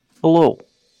Hello,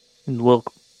 and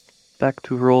welcome back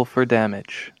to Roll for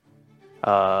Damage.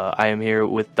 I am here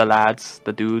with the lads,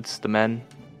 the dudes, the men,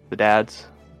 the dads.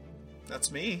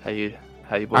 That's me. How you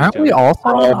boys Aren't doing? we also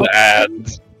All on the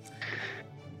ads.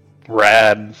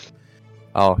 Rad.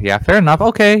 Oh, yeah, fair enough.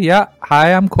 Okay, yeah.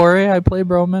 Hi, I'm Corey. I play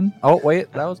Broman. Oh,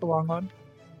 wait, that was the wrong one.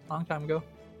 Long time ago.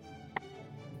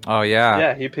 Oh,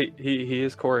 yeah. Yeah, he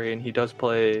is Corey, and he does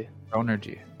play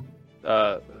Energy.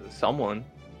 someone.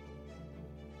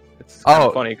 It's kind Oh.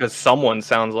 of funny because someone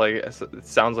sounds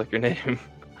like your name.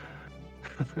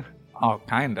 Oh,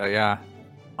 kinda, yeah.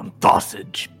 I'm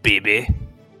sausage, baby.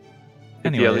 The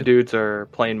Anyway, other dudes are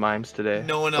playing mimes today.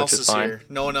 No one else which is fine. here.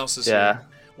 No one else is Yeah. here.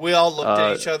 We all looked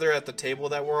Uh, at each other at the table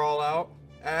that we're all out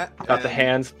at. Got the and,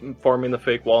 hands forming the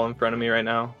fake wall in front of me right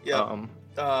now. Yeah.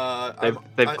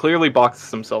 They've clearly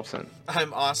boxed themselves in.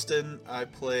 I'm Austin. I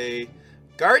play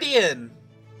Guardian,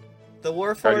 the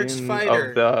Warforged Guardian fighter.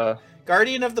 of the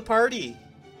Guardian of the party.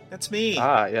 That's me.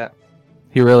 yeah.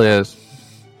 he really is.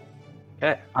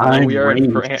 Okay. I'm We are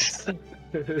in Reese. France.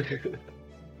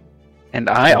 And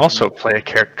I also play a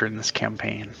character in this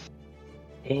campaign.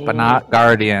 But not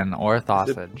Guardian or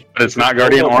Sausage. But it's not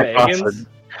Guardian Bilbo or Baggins? Sausage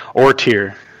or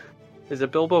Tyr. Is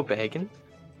it Bilbo Baggins?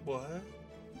 What?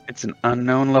 It's an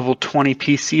unknown level 20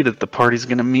 PC that the party's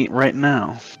gonna meet right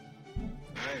now.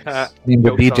 Nice. Named the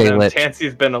Jokes on BJ them. Lit.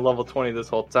 Tansey's been a level 20 this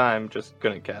whole time, just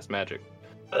couldn't cast magic.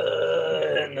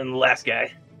 And then the last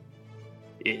guy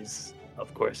is,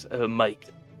 of course, Mike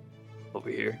over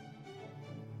here.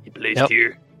 He plays Yep.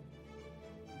 Tyr.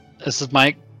 This is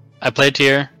Mike. I play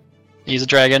Tyr. He's a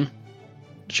dragon.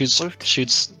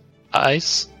 Shoots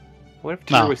ice. What if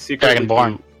Tyr No, was secretly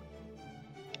Dragonborn. Boot?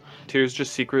 Tyr's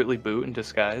just secretly Boot in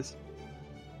disguise.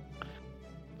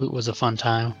 It was a fun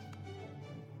time.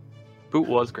 Boot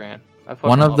was grand. I fucking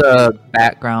One of love the Boot.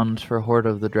 backgrounds for Horde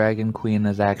of the Dragon Queen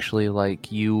is actually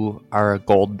like you are a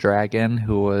gold dragon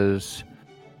who was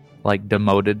like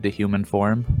demoted to human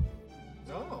form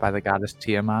Oh. by the goddess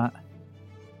Tiamat.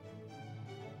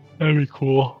 That'd be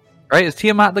cool. Right? Is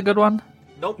Tiamat the good one?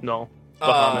 Nope. No.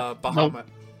 Bahamut.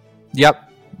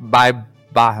 Yep. By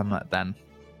Bahamut then.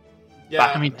 Yeah.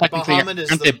 I mean, technically, Bahamut is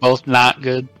aren't the they both not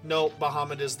good? no.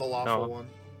 Bahamut is the lawful No. one.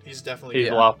 He's definitely He's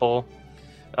good. lawful.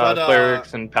 But,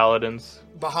 Clerics and paladins.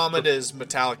 Bahamut is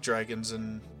metallic dragons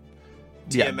and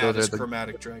Yeah, Tiamat those is are the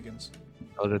chromatic dragons.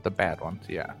 those are the bad ones.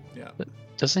 Yeah.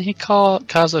 Doesn't he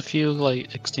cause a few like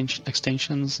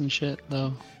extinctions and shit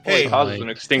though? Hey, It causes an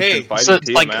extinction hey, fighting So it's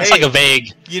like Tiamat. it's like a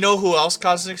vague You know who else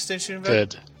caused an extinction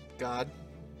event? good. God.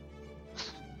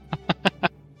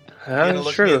 That is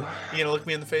true. You gonna look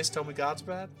me in the face and tell me God's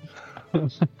bad?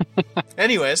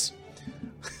 Anyways,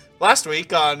 last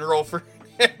week on Roll for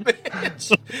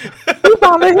Damage.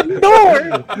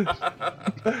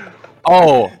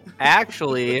 Oh,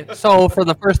 actually, so for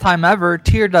the first time ever,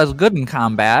 Tyr does good in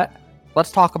combat. Let's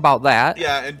talk about that.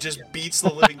 Yeah, and just beats the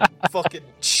living fucking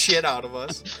shit out of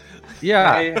us.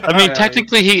 Yeah. I mean,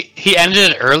 technically, he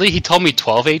ended it early. He told me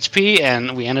 12 HP,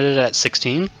 and we ended it at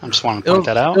 16. I just want to It point was,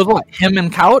 that it out. was what, him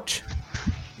and Couch?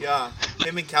 Yeah,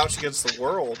 him and Couch against the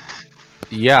world.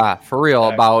 Yeah, for real,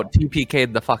 Exactly. about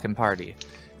TPK'd the fucking party.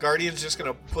 Guardian's just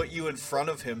gonna put you in front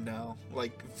of him now.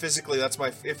 Like, physically, that's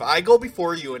my... If I go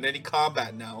before you in any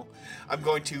combat now, I'm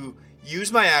going to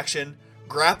use my action,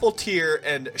 grapple Tyr,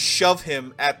 and shove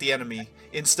him at the enemy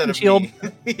instead of Shield.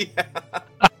 me. Yeah.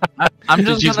 I'm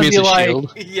Just just use gonna me as be a like,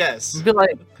 shield. Yes. be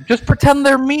like, just pretend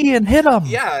they're me and hit them.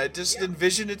 Yeah, just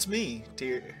envision it's me,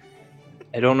 Tyr.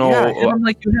 I don't know. Yeah, hit them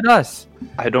like you hit us.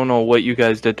 I don't know what you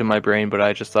guys did to my brain, but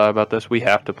I just thought about this. We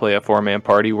have to play a 4-man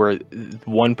party where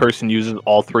one person uses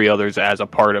all 3 others as a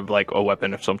part of like a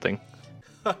weapon or something.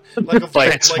 Like a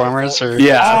Transformers or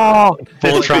Yeah. Oh,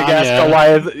 This Voltron, big ass yeah.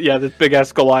 Goliath, this big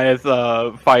ass Goliath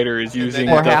fighter is And using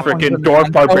then- the Or half one's freaking in dwarf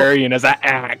the- barbarian as an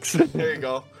axe. There you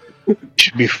go.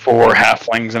 Should be 4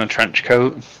 halflings in a trench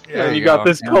coat. Yeah, And you you got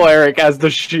go, this yeah. cleric as the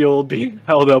shield being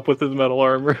held up with his metal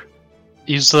armor.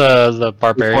 use the we form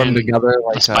barbarian together the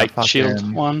like a spike fucking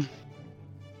shield one.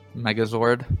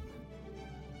 Megazord.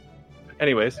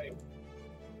 Anyways,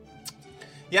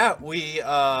 Yeah, we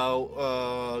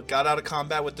got out of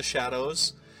combat with the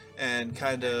shadows and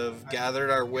kind of gathered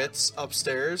our wits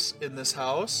upstairs in this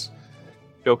house.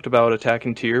 joked about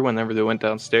attacking Tyr whenever they went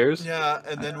downstairs. Yeah,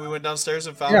 and then we went downstairs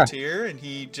and found Yeah. Tyr, and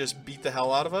he just beat the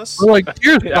hell out of us. We're like,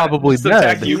 Tyr's Yeah, probably just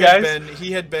attack dead. you He had guys?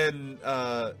 he had been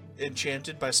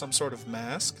enchanted by some sort of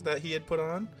mask that he had put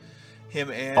on. Him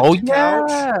and Oh Couch,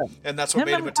 yeah, and that's what Him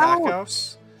made him and attack Couch.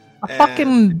 us. a And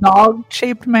fucking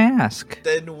dog-shaped mask.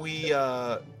 Then we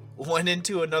went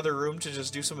into another room to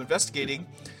just do some investigating.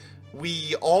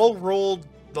 We all rolled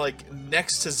like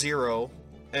next to 0,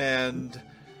 and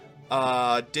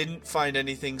Didn't find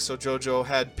anything, so Jojo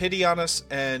had pity on us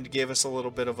and gave us a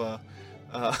little bit of a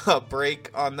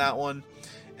break on that one.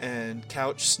 And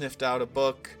Couch sniffed out a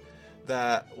book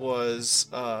that was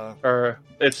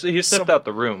he sniffed out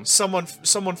the room. Someone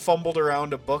fumbled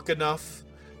around a book enough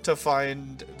to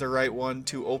find the right one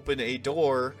to open a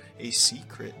door, a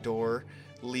secret door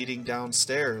leading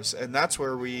downstairs, and that's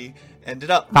where we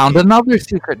ended up. Found another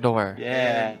secret door.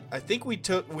 Yeah. I think we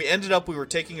were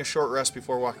taking a short rest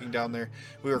before walking down there.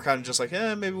 We were kind of just like,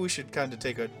 maybe we should kind of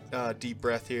take a deep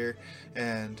breath here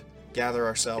and gather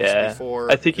ourselves before.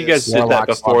 I think you guys did that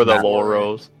before the low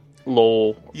rolls.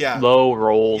 Low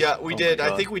rolls. Yeah, we did.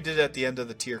 I think we did at the end of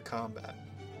the tier combat.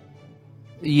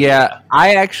 Yeah,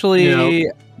 I actually,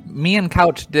 me and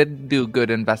Couch did do good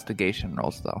investigation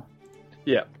rolls though.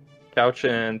 Yeah, Couch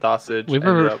and Thosage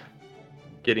ended up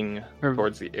getting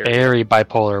towards the area. Very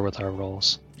bipolar with our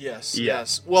rolls. Yes.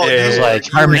 Well, Yeah, it was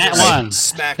like Nat 1,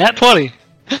 smacking Nat 20.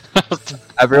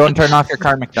 Everyone turn off your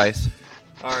karmic dice.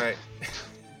 All right.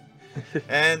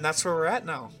 And that's where we're at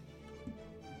now.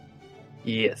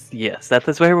 Yes, that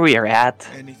is where we are at.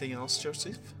 Anything else,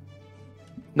 Joseph?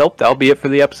 Nope, that'll be it for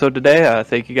the episode today.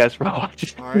 Thank you guys for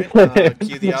watching. All right,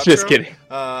 cue the outro. Just kidding.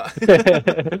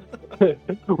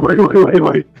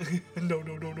 Wait.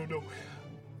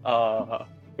 No.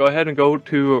 Go ahead and go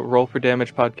to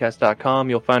rollfordamagepodcast.com.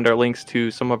 You'll find our links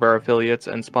to some of our affiliates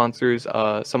and sponsors.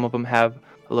 Some of them have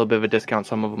a little bit of a discount,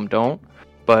 some of them don't.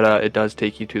 But it does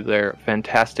take you to their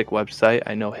fantastic website.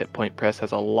 I know Hit Point Press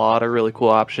has a lot of really cool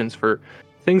options for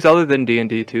things other than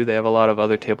D&D too. They have a lot of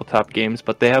other tabletop games,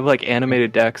 but they have like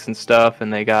animated decks and stuff,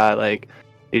 and they got like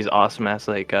these awesome ass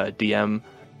like DM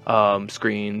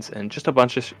screens and just a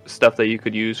bunch of stuff that you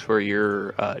could use for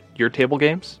your table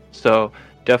games. So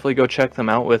definitely go check them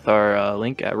out with our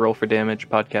link at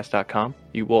rollfordamagepodcast.com.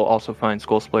 You will also find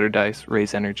Skull Splitter Dice,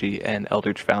 Raise Energy, and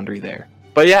Eldritch Foundry there.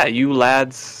 But yeah, you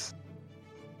lads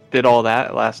did all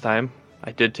that last time.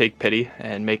 I did take pity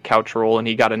and make Couch roll, and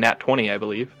he got a nat 20, I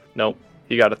believe. Nope,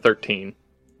 he got a 13.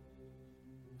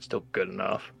 Still good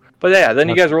enough. But yeah, then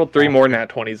you guys rolled 3 more nat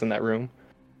 20s in that room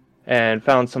and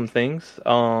found some things.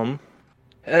 And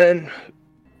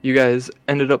you guys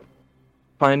ended up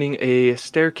finding a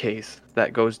staircase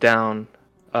that goes down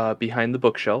behind the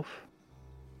bookshelf.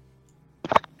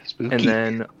 Spooky. And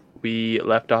then we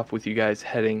left off with you guys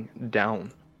heading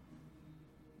down.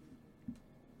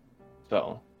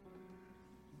 So,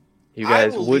 you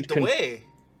guys I will lead the way.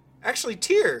 Actually,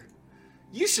 Tyr,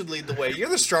 you should lead the way. You're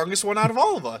the strongest one out of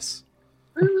all of us.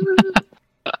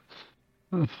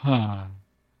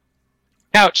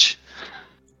 Couch.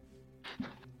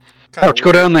 Couch,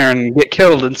 go down there and get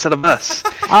killed instead of us.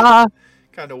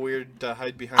 Kind of weird to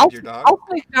hide behind your dog. I'll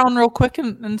click down real quick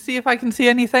and see if I can see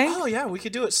anything. Oh yeah, we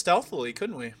could do it stealthily,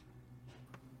 couldn't we?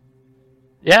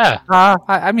 Yeah.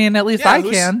 I mean, at least I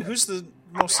can. Who's the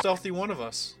most stealthy one of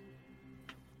us?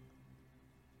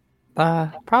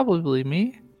 Probably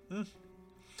me.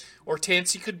 Or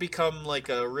Tansy could become like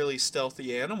a really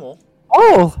stealthy animal.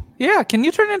 Oh, yeah. Can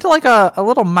you turn into like a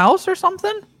little mouse or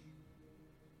something?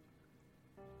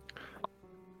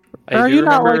 Or are you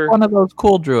not like one of those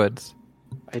cool druids?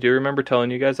 I do remember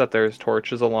telling you guys that there's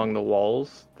torches along the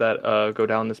walls that go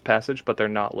down this passage, but they're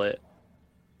not lit.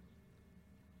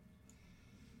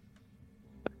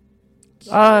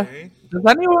 Okay.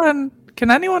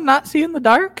 Can anyone not see in the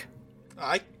dark?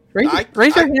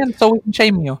 Raise your hand so we can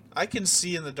shame you. I can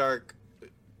see in the dark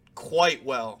quite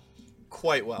well.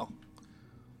 Quite well.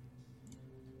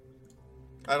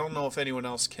 I don't know if anyone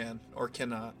else can or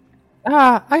cannot.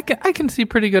 I can see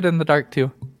pretty good in the dark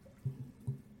too.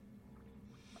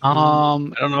 I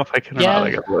don't know if I can or not.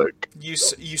 I gotta look. You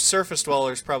surface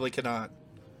dwellers probably cannot.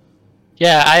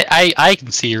 Yeah, I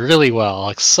can see really well.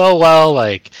 Like, so well,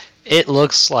 like, it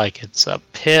looks like it's a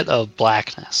pit of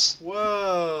blackness.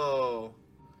 Whoa.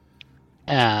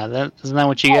 Yeah, isn't that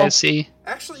what you guys see?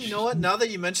 Actually, you know what? Now that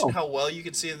you mentioned how well you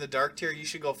can see in the dark tier, you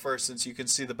should go first since you can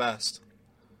see the best.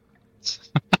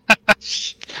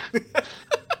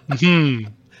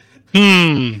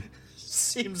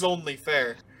 Seems only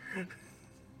fair.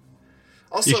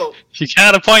 Also, you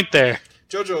got a point there.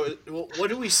 Jojo, what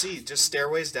do we see? Just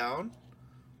stairways down?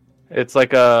 It's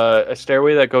like a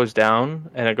stairway that goes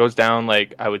down, and it goes down,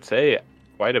 like, I would say,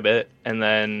 quite a bit. And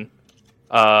then,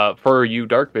 for you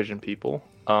dark vision people,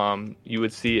 you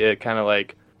would see it kind of,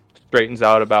 like, straightens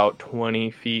out about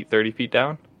 20 feet, 30 feet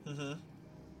down. Mm-hmm.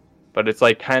 But it's,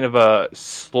 like, kind of a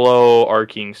slow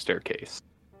arcing staircase.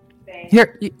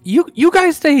 Here, you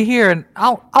guys stay here, and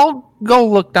I'll go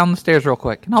look down the stairs real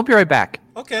quick, and I'll be right back.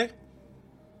 Okay.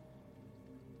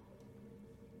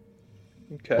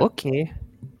 Okay.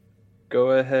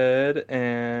 go ahead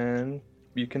and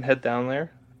you can head down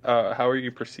there. How are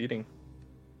you proceeding?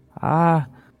 I'm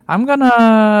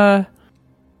gonna.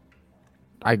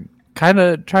 I kind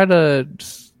of try to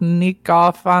sneak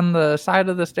off on the side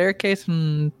of the staircase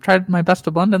and try my best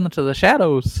to blend into the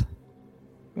shadows.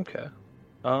 Okay.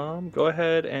 Go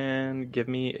ahead and give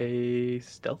me a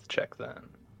stealth check then.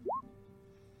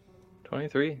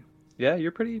 23. Yeah,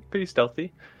 you're pretty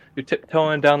stealthy. You're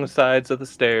tiptoeing down the sides of the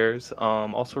stairs.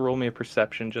 Also roll me a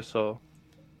perception just so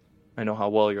I know how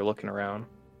well you're looking around.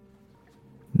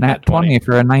 Nat 20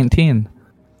 for a 19.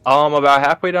 About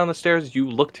halfway down the stairs, you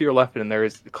look to your left and there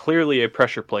is clearly a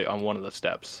pressure plate on one of the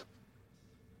steps.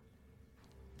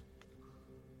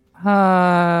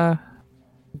 I'm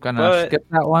gonna skip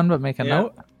that one, but make a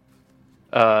note.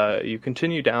 You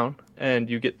continue down and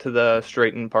you get to the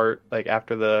straightened part, like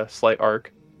after the slight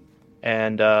arc,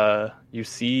 and you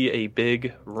see a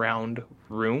big round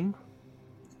room.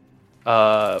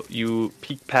 You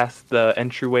peek past the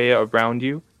entryway around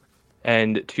you,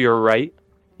 and to your right,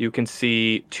 you can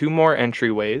see two more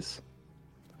entryways.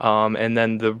 And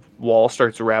then the wall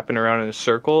starts wrapping around in a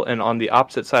circle, and on the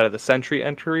opposite side of the sentry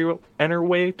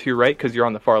entryway to your right, because you're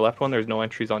on the far left one, there's no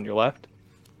entries on your left.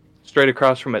 Straight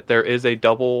across from it, there is a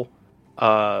double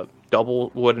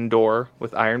wooden door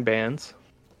with iron bands.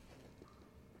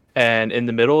 And in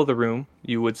the middle of the room,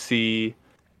 you would see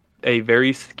a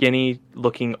very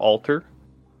skinny-looking altar.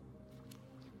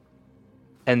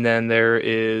 And then there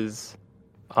is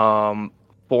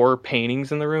 4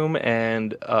 paintings in the room,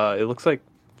 and it looks like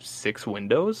 6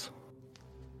 windows.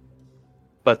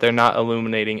 But they're not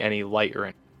illuminating any light or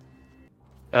anything.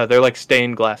 They're like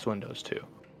stained glass windows, too.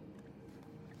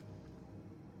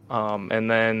 And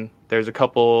then there's a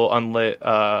couple unlit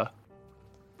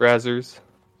braziers.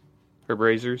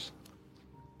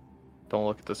 Don't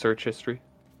look at the search history.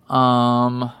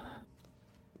 I'm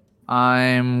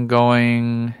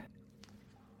going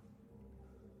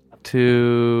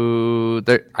to.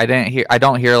 I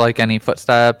don't hear like any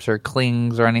footsteps or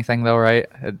clings or anything though, right?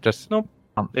 It just nope.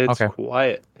 It's okay.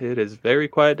 Quiet. It is very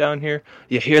quiet down here.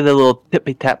 You hear the little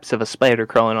tippy taps of a spider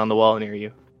crawling on the wall near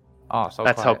you. Oh, so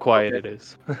that's how quiet it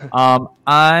is.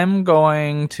 I'm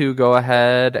going to go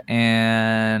ahead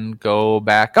and go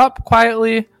back up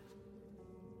quietly.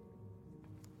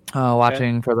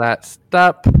 Watching for that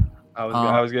step. I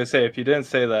was gonna say, if you didn't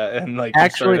say that and like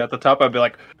actually, you started at the top, I'd be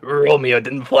like, Romeo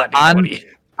didn't flat anybody.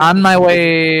 On my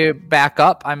way back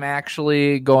up, I'm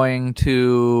actually going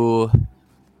to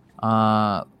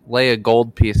lay a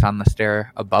gold piece on the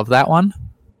stair above that one.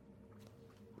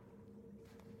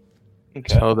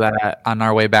 Okay. So that on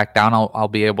our way back down, I'll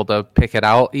be able to pick it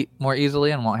out more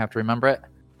easily and won't have to remember it.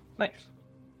 Nice.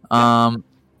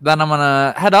 Then I'm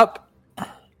gonna head up.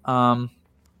 And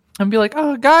be like,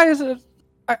 oh, guys,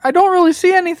 I don't really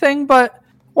see anything, but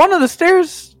one of the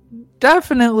stairs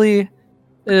definitely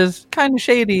is kind of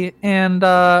shady. And,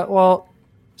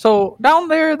 so down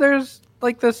there's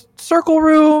like this circle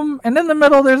room, and in the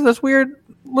middle there's this weird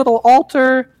little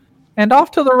altar, and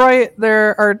off to the right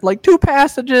there are like 2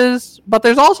 passages, but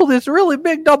there's also these really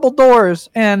big double doors,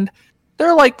 and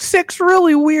they're like 6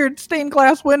 really weird stained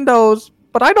glass windows,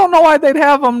 but I don't know why they'd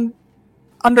have them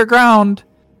underground.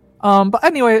 But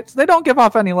anyway, they don't give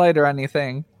off any light or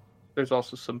anything. There's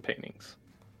also some paintings.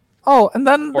 Oh, and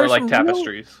then or like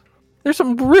tapestries. There's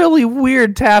some really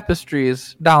weird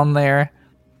tapestries down there.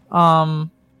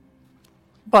 But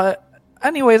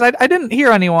anyways, I didn't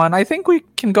hear anyone. I think we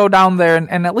can go down there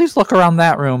and at least look around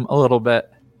that room a little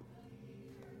bit.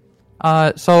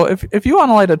 So if you want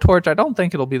to light a torch, I don't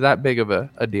think it'll be that big of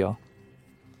a deal.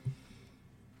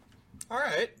 All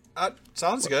right.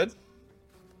 Sounds good.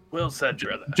 Well said,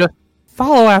 brother. Just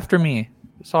follow after me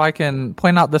so I can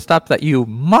point out the step that you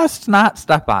must not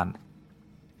step on.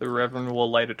 The Reverend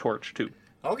will light a torch, too.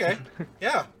 Okay.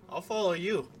 Yeah, I'll follow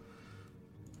you.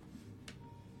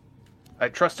 I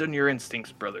trust in your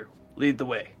instincts, brother. Lead the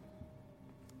way.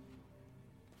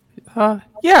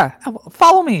 Yeah,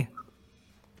 follow me.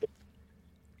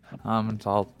 So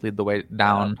I'll lead the way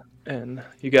down. And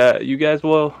you guys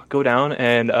will go down,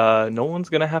 and no one's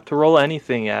gonna have to roll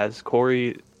anything, as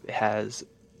Corey has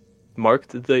marked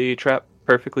the trap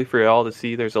perfectly for y'all to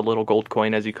see. There's a little gold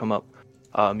coin as you come up.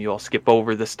 You all skip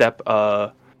over the step.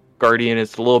 Guardian,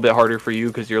 it's a little bit harder for you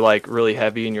because you're like really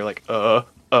heavy, and you're like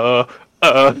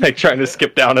like trying to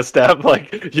skip down a step.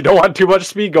 Like you don't want too much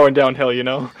speed going downhill, you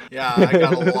know? Yeah, I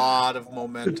got a lot of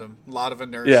momentum, a lot of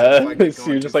inertia. Yeah,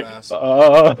 so you're just like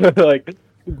like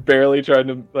barely trying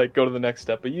to like go to the next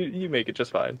step, but you make it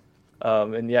just fine.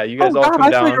 And yeah, you guys all come down.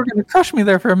 I thought you were gonna crush me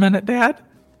there for a minute, Dad.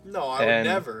 No, I would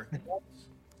never.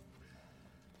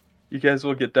 You guys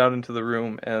will get down into the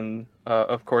room, and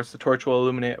of course, the torch will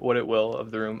illuminate what it will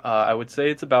of the room. I would say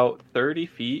it's about 30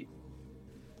 feet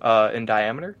in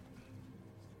diameter.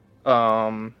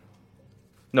 No,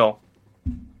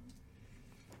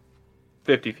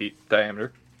 50 feet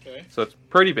diameter. Okay. So it's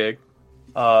pretty big.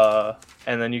 And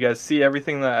then you guys see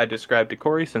everything that I described to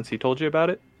Corey since he told you about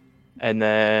it. And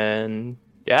then,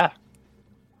 yeah.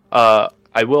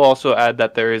 I will also add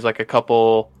that there is like a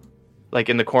couple, like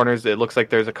in the corners, it looks like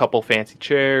there's a couple fancy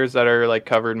chairs that are like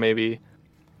covered maybe.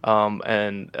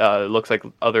 And it looks like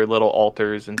other little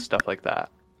altars and stuff like that.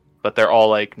 But they're all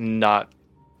like not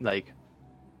like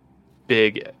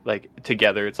big, like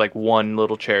together. It's like one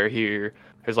little chair here.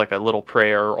 There's like a little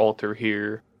prayer altar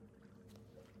here.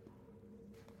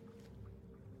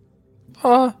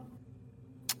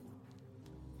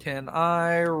 Can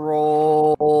I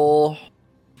roll?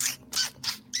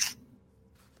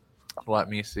 Let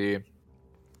me see.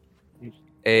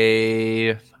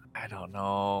 I don't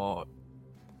know,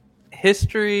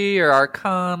 history or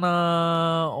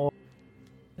arcana or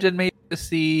maybe to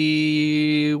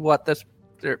see what this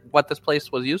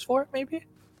place was used for, maybe?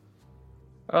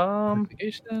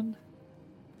 Investigation?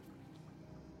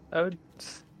 I would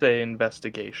say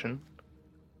investigation.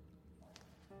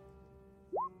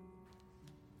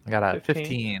 I got a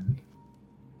 15.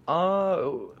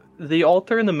 The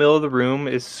altar in the middle of the room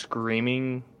is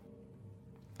screaming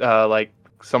like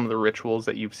some of the rituals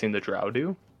that you've seen the drow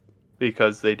do,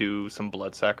 because they do some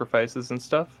blood sacrifices and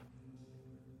stuff.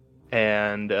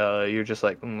 And you're just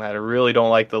like, I really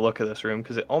don't like the look of this room,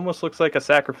 because it almost looks like a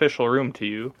sacrificial room to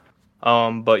you.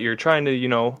 But you're trying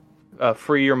to,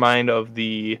 free your mind of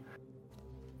the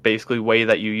basically way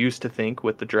that you used to think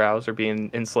with the drows or being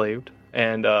enslaved.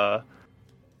 And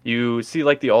you see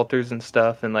like the altars and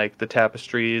stuff and like the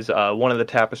tapestries. One of the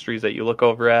tapestries that you look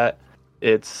over at,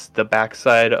 it's the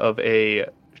backside of a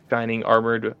shining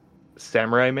armored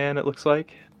samurai man, it looks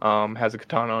like. Has a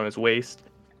katana on his waist.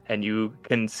 And you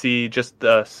can see just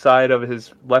the side of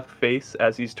his left face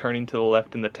as he's turning to the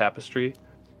left in the tapestry.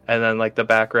 And then like the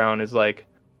background is like,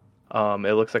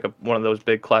 it looks like one of those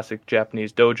big classic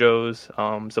Japanese dojos,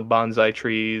 some bonsai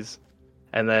trees.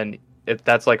 And then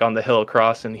that's like on the hill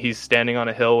across, and he's standing on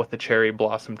a hill with a cherry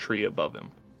blossom tree above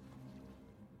him.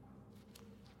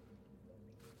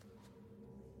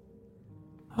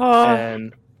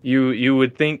 And you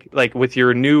would think, like, with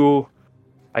your new,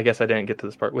 I guess I didn't get to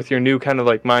this part, with your new kind of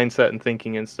like mindset and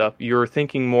thinking and stuff, you're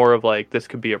thinking more of like this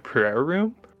could be a prayer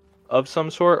room of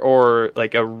some sort, or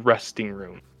like a resting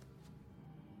room.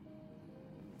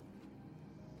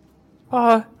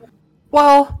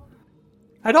 Well,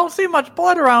 I don't see much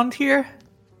blood around here,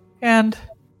 and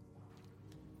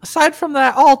aside from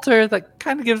that altar that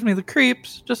kind of gives me the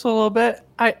creeps just a little bit,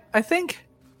 I think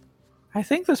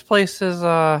this place is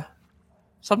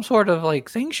some sort of like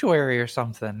sanctuary or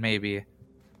something, maybe.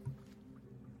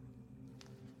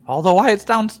 Although why it's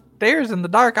downstairs in the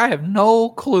dark, I have no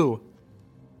clue.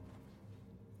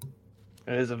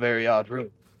 It is a very odd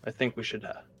room. I think we should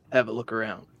have a look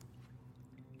around.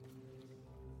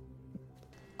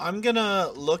 I'm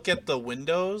gonna look at the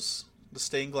windows, the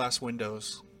stained glass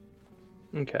windows.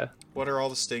 Okay. What are all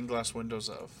the stained glass windows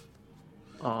of?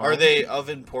 Are they of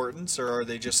importance, or are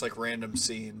they just like random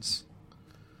scenes?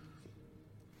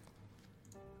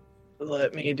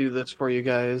 Let me do this for you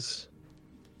guys.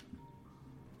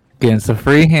 Getting some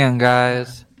free hand,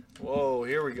 guys. Whoa,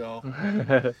 here we go.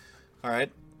 All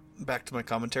right, back to my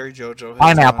commentary. Jojo has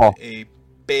Pineapple. drawn a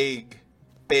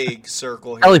big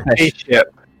circle here. Jellyfish.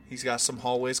 He's got some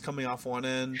hallways coming off one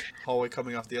end, hallway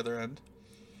coming off the other end.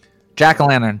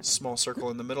 Jack-o'-lantern. Small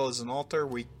circle in the middle is an altar.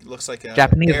 Looks like a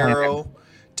Japanese arrow lantern.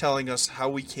 telling us how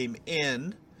we came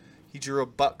in. He drew a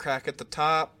butt crack at the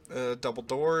top, double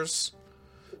doors.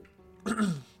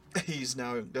 He's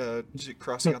now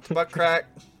crossing out the butt crack.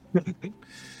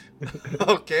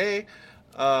 Okay.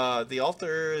 The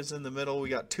altar is in the middle. We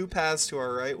got two paths to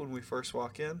our right when we first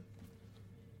walk in.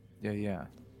 Yeah.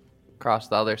 Across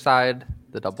the other side,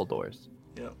 the double doors.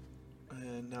 Yep.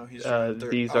 And now he's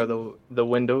these are the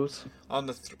windows.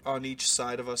 On each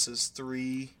side of us is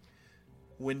 3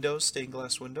 windows, stained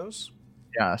glass windows.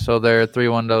 Yeah, so there are 3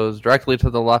 windows directly to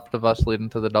the left of us leading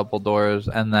to the double doors,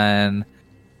 and then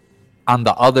on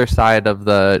the other side of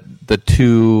the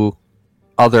 2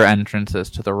 other entrances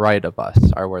to the right of us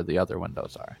are where the other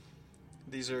windows are.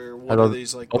 What are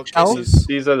these, like bookshelves? bookcases?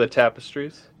 These are the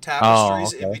tapestries.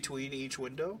 Tapestries okay. in between each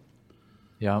window?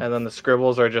 Yeah. And then the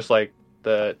scribbles are just like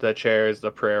the chairs,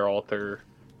 the prayer altar.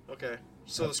 Okay.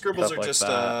 So the scribbles Stuff are like just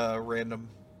that. random.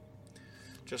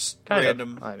 Just Kind of.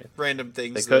 random I mean, random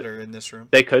things they that could- are in this room.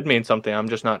 They could mean something. I'm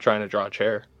just not trying to draw a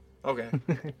chair. Okay.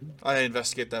 I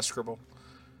investigate that scribble.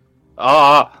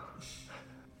 Ah,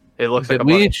 it looks Did like a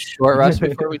we bunny. short rest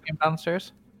before we came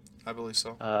downstairs? I believe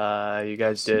so. You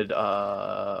guys did.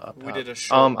 We did a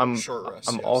short rest.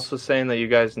 I'm yes. also saying that you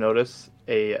guys notice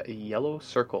a yellow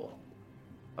circle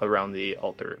around the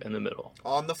altar in the middle.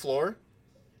 On the floor?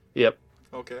 Yep,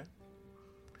 Okay.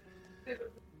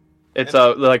 it's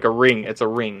And- like a ring. It's a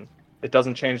ring. It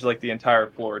doesn't change like the entire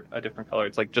floor a different color.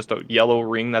 It's like just a yellow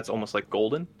ring that's almost like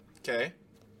golden, Okay.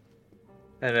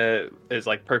 and it is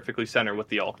like perfectly centered with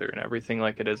the altar and everything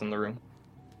like it is in the room.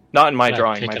 Not in my Can I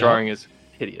drawing. pick My it drawing is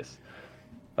hideous.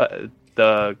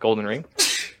 The golden ring.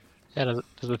 Yeah,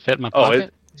 does it fit in my Oh,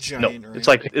 pocket? Giant No, ring. it's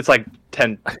like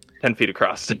 10 feet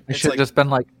across. It It's should like- just been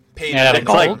like painted Yeah, on it's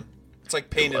the like- ground. It's like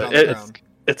painted on the It's- ground.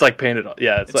 It's like painted on.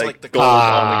 Yeah, it's It's like like the gold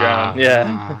on the ground.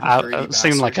 Yeah. I Greedy it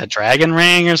seemed like bastard. a dragon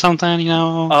ring or something, you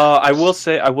know? I will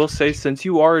say, since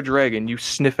you are a dragon, you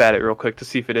sniff at it real quick to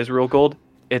see if it is real gold.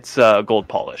 It's gold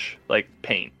polish, like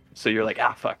paint. So you're like,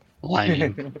 fuck.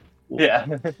 Lame. Yeah.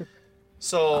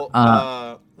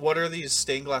 So, what are these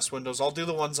stained glass windows? I'll do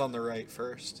the ones on the right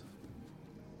first.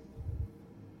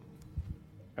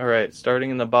 All right, starting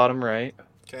in the bottom right,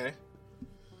 Okay.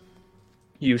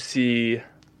 you see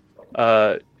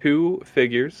two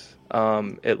figures.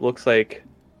 It looks like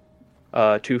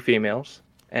two females,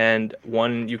 and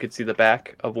one you could see the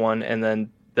back of one, and then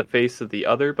the face of the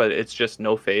other, but it's just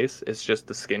no face. It's just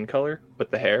the skin color with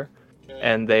the hair, Okay.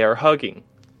 and they are hugging.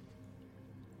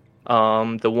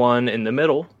 The one in the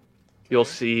middle, you'll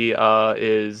see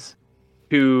is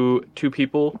two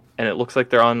people, and it looks like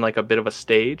they're on like a bit of a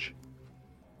stage.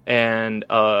 And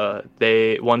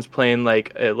one's playing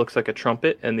like it looks like a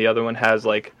trumpet, and the other one has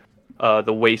like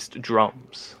the waist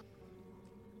drums.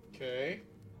 Okay.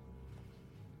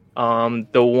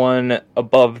 The one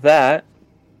above that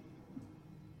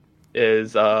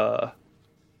is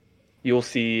you'll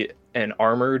see an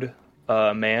armored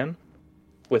man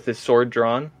with his sword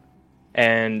drawn,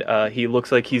 and he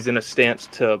looks like he's in a stance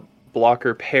to block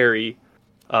or parry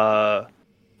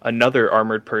another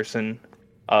armored person.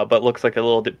 But looks like a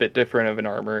little bit different of an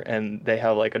armor, and they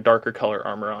have like a darker color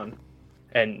armor on,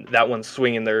 and that one's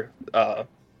swinging their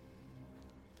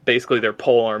basically their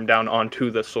pole arm down onto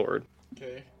the sword,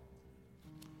 Okay.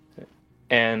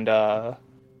 and that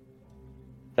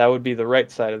would be the right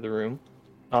side of the room.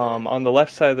 On the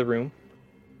left side of the room,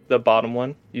 the bottom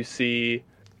one, you see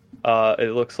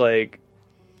it looks like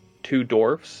two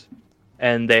dwarfs,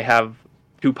 and they have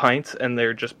 2 pints, and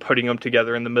they're just putting them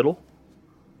together in the middle.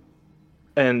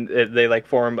 And they like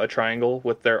form a triangle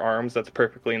with their arms that's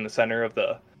perfectly in the center of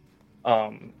the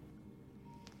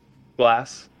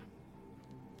glass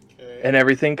Okay. and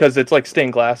everything, because it's like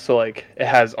stained glass, so like it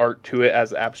has art to it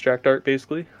as abstract art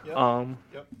basically. Yep.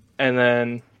 Yep. And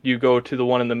then you go to the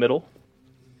one in the middle,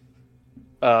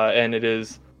 and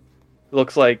it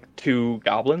looks like 2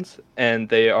 goblins, and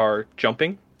they are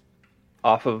jumping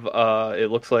off of it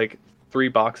looks like 3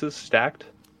 boxes stacked.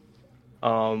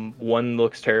 One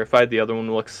looks terrified, the other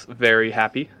one looks very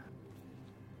happy.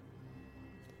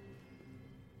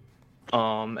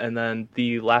 And then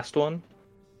the last one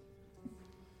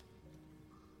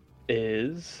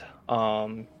is,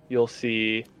 you'll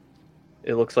see,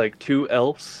 it looks like 2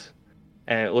 elves,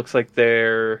 and it looks like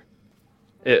it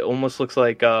almost looks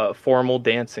like formal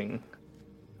dancing,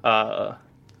 because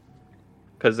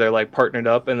they're like partnered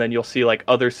up, and then you'll see like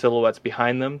other silhouettes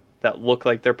behind them that look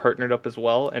like they're partnered up as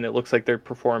well, and it looks like they're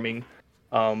performing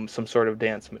some sort of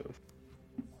dance move.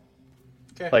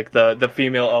 Okay. Like the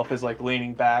female elf is like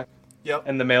leaning back, Yep.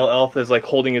 and the male elf is like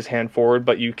holding his hand forward,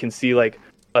 but you can see like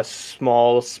a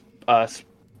small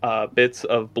bits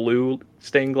of blue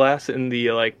stained glass in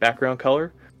the like background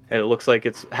color, and it looks like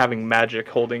it's having magic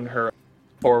holding her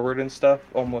forward and stuff,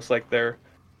 almost like they're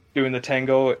doing the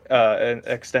tango and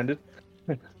extended.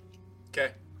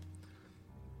 Okay.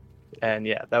 And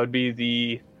yeah, that would be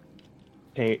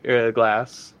the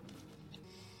glass.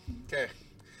 Okay.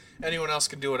 Anyone else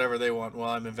can do whatever they want while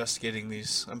I'm investigating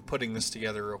these. I'm putting this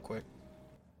together real quick.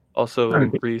 Also,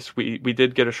 Reese, we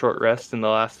did get a short rest in the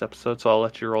last episode, so I'll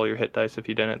let you roll your hit dice if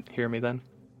you didn't hear me then.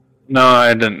 No,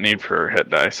 I didn't need for hit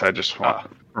dice. I just want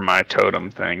for my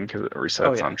totem thing because it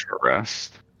resets yeah. on short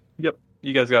rest. Yep,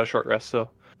 you guys got a short rest, so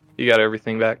you got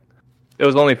everything back. It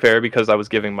was only fair because I was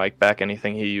giving Mike back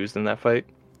anything he used in that fight.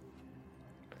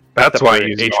 That's Except why for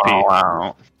you HP. all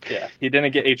out. Yeah, he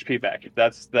didn't get HP back.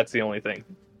 That's the only thing.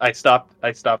 I stopped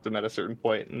him at a certain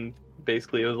point, and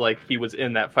basically it was like he was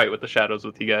in that fight with the shadows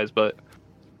with you guys, but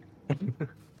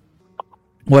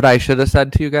what I should have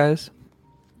said to you guys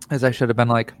is I should have been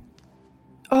like,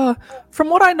 from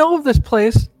what I know of this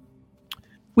place,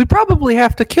 we probably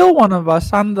have to kill one of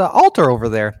us on the altar over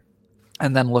there.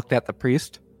 And then looked at the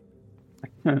priest.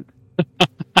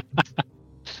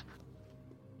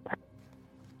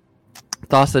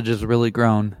 Sausage is really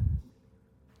grown.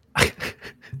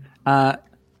 I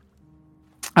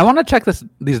want to check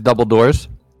these double doors.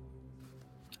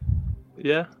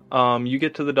 Yeah. You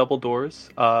get to the double doors.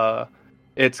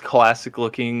 It's classic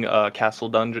looking castle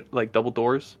dungeon, like double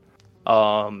doors.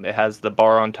 It has the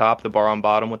bar on top, the bar on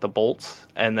bottom with the bolts,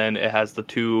 and then it has the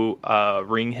two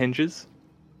ring hinges.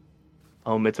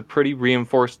 It's a pretty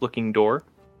reinforced looking door.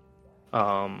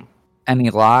 Any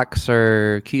locks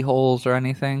or keyholes or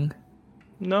anything?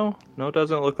 No, it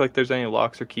doesn't look like there's any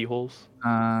locks or keyholes.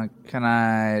 Can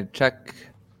I check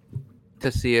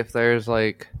to see if there's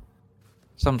like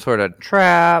some sort of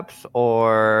traps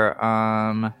or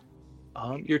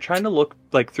You're trying to look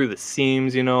like through the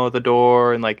seams, of the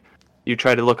door, and like you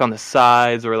try to look on the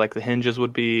sides where like the hinges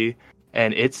would be,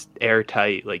 and it's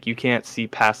airtight. Like you can't see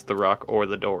past the rock or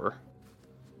the door.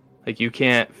 Like you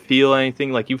can't feel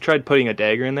anything. Like you've tried putting a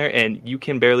dagger in there, and you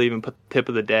can barely even put the tip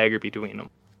of the dagger between them.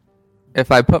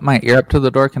 If I put my ear up to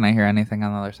the door, can I hear anything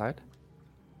on the other side?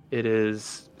 It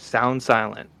is sound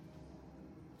silent.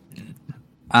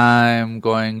 I'm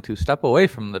going to step away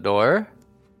from the door.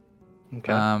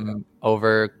 Okay.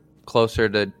 Over closer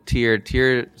to Tyr.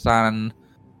 Tyr's on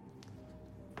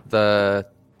the...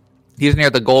 He's near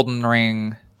the golden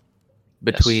ring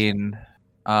between...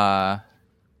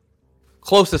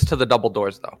 closest to the double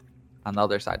doors, though, on the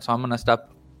other side. So I'm going to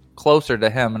step closer to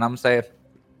him, and I'm going to say,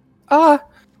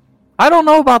 I don't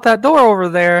know about that door over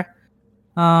there.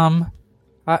 I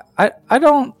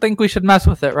don't think we should mess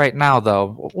with it right now,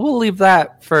 though. We'll leave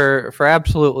that for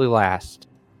absolutely last.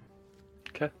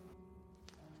 Okay.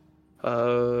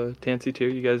 Tansy, Tyr,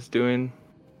 you guys doing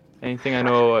anything? I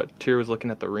know Tyr was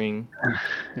looking at the ring.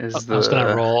 I was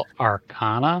gonna roll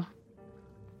Arcana.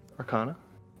 Arcana?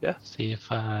 Yeah. See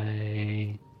if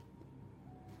I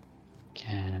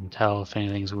can tell if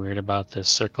anything's weird about this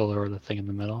circle or the thing in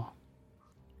the middle.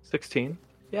 16.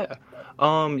 Yeah.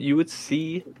 You would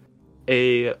see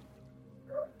that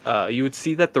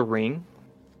the ring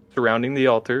surrounding the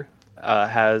altar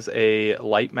has a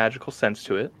light magical sense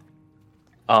to it.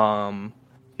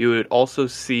 You would also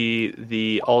see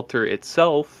the altar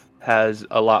itself has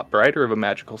a lot brighter of a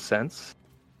magical sense.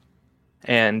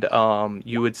 And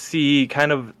you would see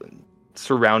kind of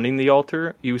surrounding the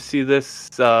altar, you see this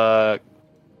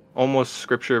almost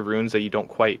scripture of runes that you don't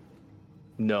quite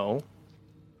know.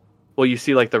 Well, you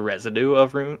see like the residue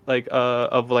of rune,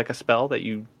 of a spell that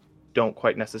you don't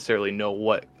quite necessarily know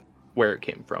where it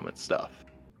came from and stuff.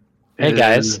 Hey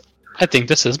guys, I think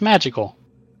this is magical.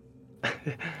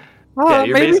 Yeah,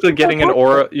 you're basically getting an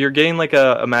aura. You're getting like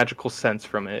a magical sense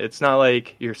from it. It's not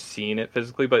like you're seeing it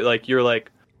physically, but like you're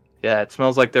like, yeah, it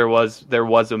smells like there was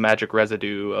a magic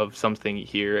residue of something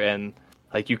here, and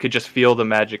like you could just feel the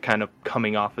magic kind of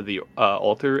coming off of the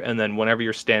altar, and then whenever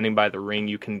you're standing by the ring,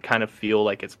 you can kind of feel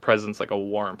like its presence, like a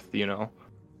warmth,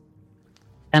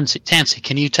 Tansy,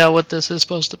 can you tell what this is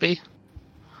supposed to be?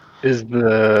 Is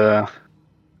the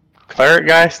cleric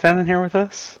guy standing here with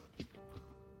us?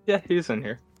 Yeah, he's in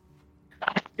here.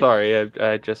 Sorry,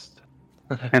 I just...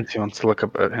 Nancy wants to look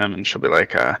up at him, and she'll be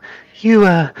like,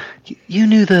 You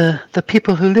knew the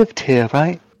people who lived here,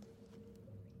 right?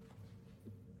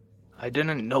 I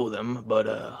didn't know them, but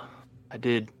I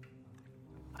did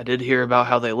hear about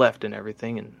how they left and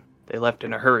everything, and they left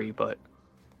in a hurry, but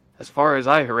as far as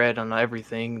I read on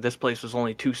everything, this place was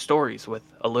only 2 stories with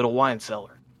a little wine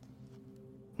cellar.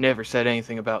 Never said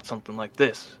anything about something like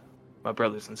this, my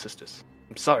brothers and sisters.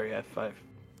 I'm sorry if I've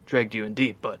dragged you in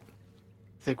deep, but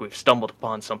I think we've stumbled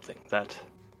upon something that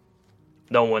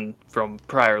no one from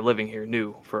prior living here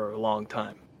knew for a long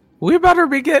time. We better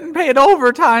be getting paid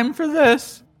overtime for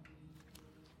this.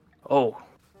 Oh,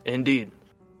 indeed.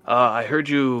 I heard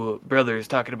you brothers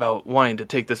talking about wanting to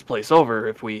take this place over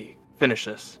if we finish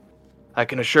this. I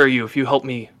can assure you, if you help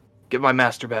me get my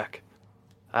master back,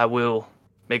 I will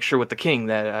make sure with the king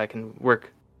that I can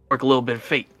work a little bit of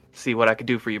fate, see what I could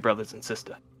do for you brothers and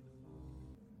sister.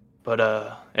 But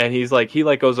and he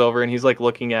goes over and he's like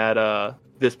looking at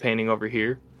this painting over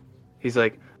here. He's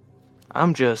like,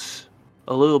 I'm just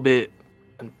a little bit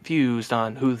confused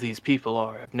on who these people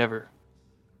are. I've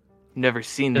never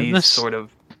seen these sort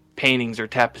of paintings or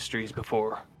tapestries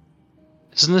before.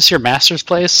 Isn't this your master's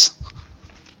place?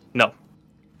 No.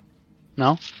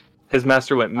 No? His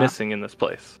master went missing in this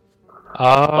place.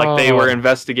 Oh. Like they were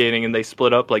investigating and they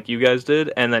split up like you guys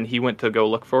did, and then he went to go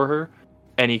look for her,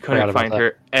 and he couldn't find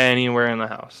her anywhere in the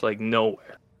house, like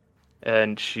nowhere.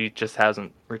 And she just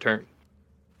hasn't returned.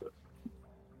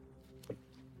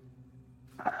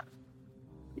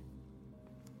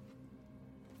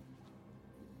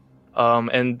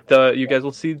 And you guys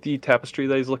will see the tapestry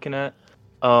that he's looking at.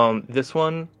 This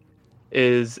one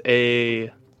is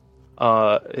it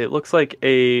looks like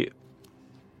a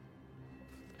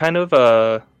kind of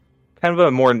a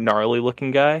more gnarly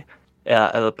looking guy,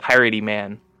 a piratey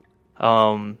man.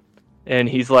 And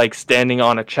he's like standing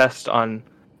on a chest on,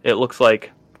 it looks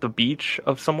like the beach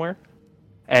of somewhere.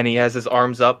 And he has his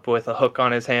arms up with a hook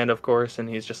on his hand, of course, and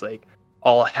he's just like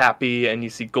all happy, and you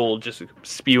see gold just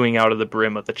spewing out of the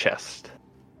brim of the chest.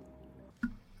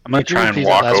 I'm gonna Could you try and repeat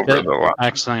walk that last over bit? the line. I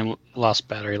accidentally lost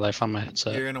battery life on my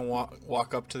headset. You're gonna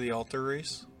walk up to the altar,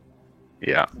 Reese?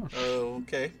 Yeah. Oh,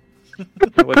 okay.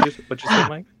 What'd you say,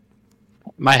 Mike?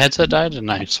 My headset died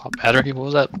and I saw battery. What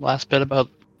was that last bit about?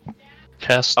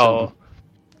 Chest? Oh,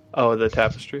 the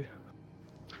tapestry.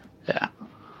 Yeah.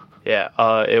 Yeah,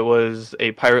 it was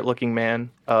a pirate-looking man.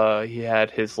 He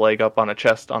had his leg up on a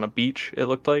chest on a beach, it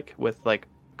looked like, with like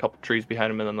a couple trees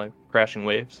behind him and then like crashing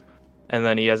waves. And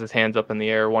then he has his hands up in the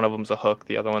air. One of them's a hook,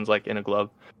 the other one's like in a glove.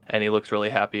 And he looks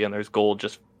really happy, and there's gold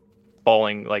just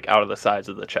falling like out of the sides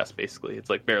of the chest, basically.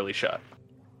 It's like barely shut.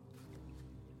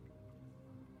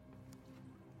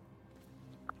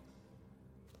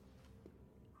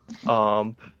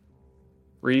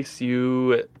 Reese,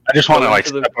 you... I just want to Go like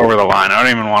into the- step over the line. I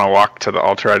don't even want to walk to the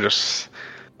altar. I just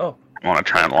Oh. want to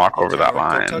try and walk over that Don't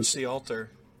line. touch the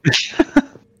altar.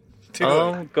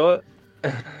 Do it.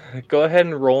 Go ahead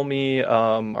and roll me,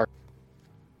 Would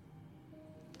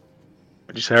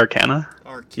you say Arcana?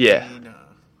 Arcana.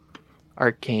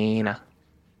 Arcana.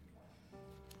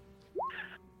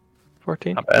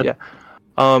 14? Not bad. Yeah.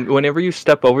 Whenever you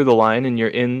step over the line and you're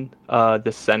in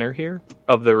the center here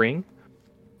of the ring,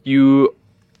 you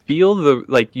feel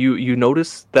you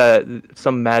notice that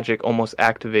some magic almost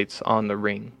activates on the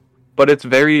ring. But it's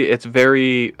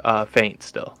very faint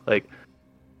still. Like,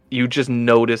 you just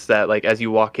notice that like as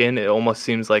you walk in, it almost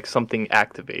seems like something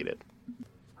activated.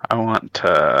 I want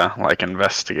to like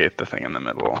investigate the thing in the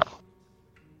middle,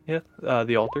 Yeah,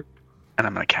 the altar. and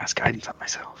I'm gonna cast guidance on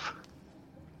myself.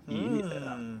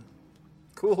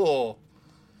 Cool.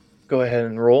 Go ahead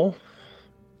and roll.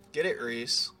 Get it,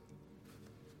 Reese.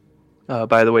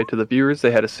 By the way, to the viewers,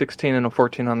 they had a 16 and a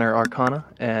 14 on their Arcana,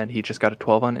 and he just got a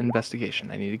 12 on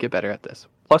Investigation. I need to get better at this.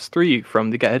 +3 from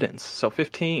the guidance, so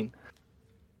 15.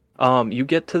 You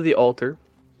get to the altar,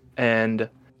 and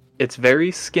it's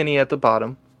very skinny at the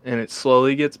bottom, and it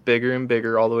slowly gets bigger and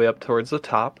bigger all the way up towards the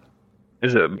top.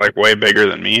 Is it like way bigger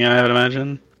than me? I would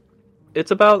imagine.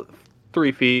 It's about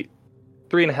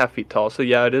 3.5 feet tall, so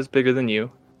yeah, it is bigger than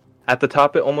you. At the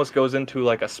top, it almost goes into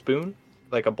like a spoon,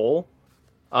 like a bowl,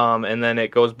 and then it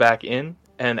goes back in.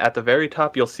 And at the very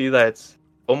top, you'll see that it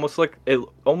almost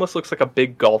looks like a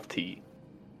big golf tee.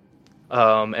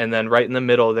 And then right in the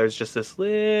middle, there's just this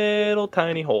little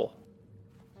tiny hole.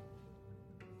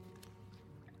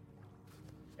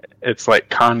 It's like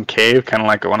concave, kind of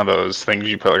like one of those things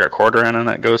you put like a quarter in and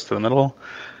it goes to the middle.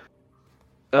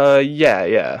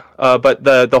 Yeah. But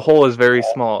the hole is very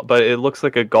small, but it looks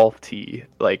like a golf tee.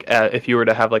 Like if you were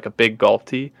to have like a big golf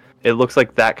tee, it looks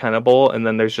like that kind of bowl, and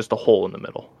then there's just a hole in the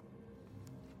middle,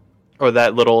 or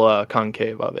that little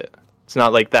concave of it. It's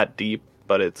not like that deep,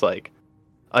 but it's like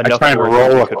enough. I try and where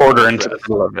roll you a could quarter rest. into the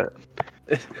middle of it.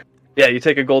 Yeah, you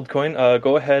take a gold coin.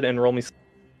 Go ahead and roll me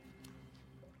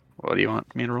What do you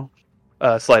want me to roll?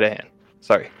 sleight of hand.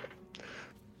 Sorry.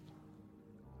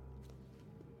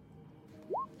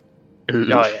 Ooh.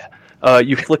 Oh yeah.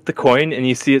 You flick the coin and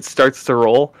you see it starts to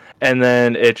roll, and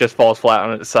then it just falls flat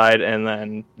on its side, and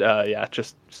then it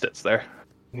just sits there.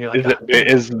 And you're like,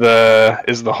 Is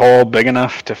the hole big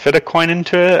enough to fit a coin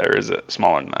into it, or is it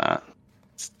smaller than that?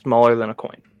 smaller than a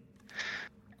coin.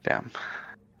 Damn.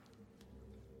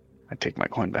 I take my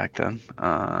coin back then.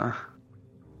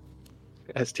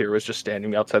 As Tyr was just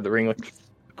standing outside the ring, like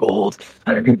gold.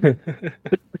 Put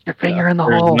your finger in the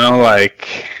There's hole. no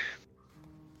like.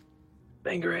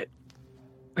 Finger it.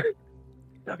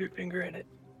 Have your finger in it.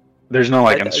 There's no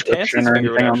like Chance's inscription or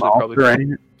finger would anything on the actually probably altar, be-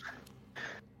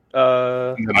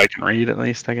 right? That I can read at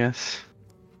least, I guess.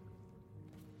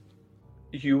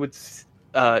 You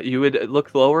would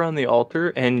look lower on the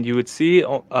altar, and you would see it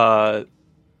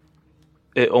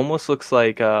almost looks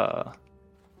like a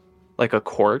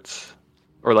quartz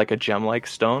or like a gem-like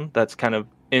stone that's kind of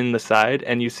in the side,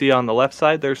 and you see on the left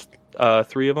side there's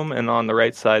 3 of them, and on the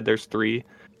right side there's 3,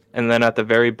 and then at the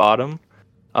very bottom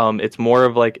it's more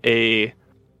of like a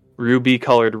ruby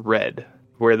colored red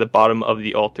where the bottom of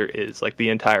the altar is, like the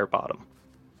entire bottom.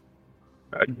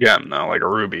 A gem, though, like a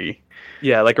ruby.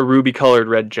 Yeah, like a ruby colored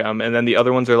red gem, and then the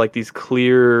other ones are like these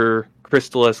clear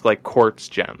crystalline like quartz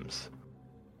gems.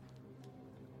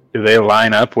 Do they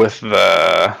line up with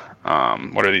the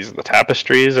what are these? The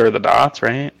tapestries or the dots,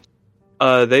 right?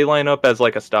 They line up as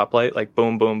like a stoplight, like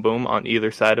boom, boom, boom on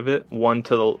either side of it. 3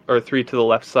 to the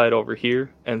left side over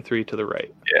here, and 3 to the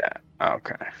right. Yeah.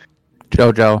 Okay.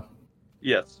 Jojo,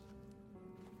 Yes.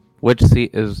 which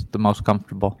seat is the most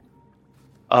comfortable?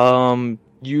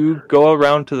 You go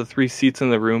around to the 3 seats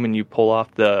in the room, and you pull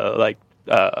off the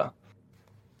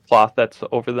cloth that's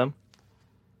over them.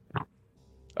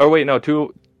 Oh wait, no,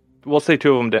 2. We'll say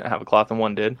 2 of them didn't have a cloth, and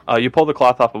 1 did. You pull the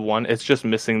cloth off of 1. It's just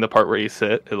missing the part where you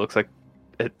sit. It looks like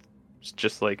it's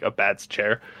just like a bad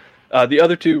chair. The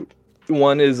other 2,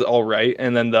 1 is all right,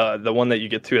 and then the one that you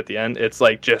get to at the end, it's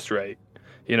like just right.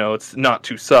 You know, it's not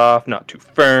too soft, not too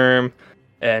firm,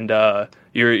 and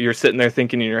you're sitting there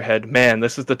thinking in your head, man,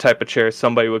 this is the type of chair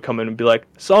somebody would come in and be like,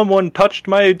 someone touched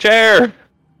my chair.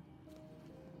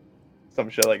 Some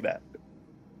shit like that.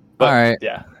 But, All right.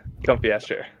 Yeah, comfy ass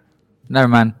chair. Never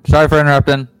mind. Sorry for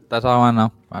interrupting. That's all I want to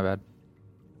know. My bad.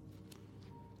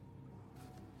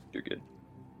 You're good.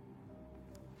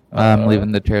 I'm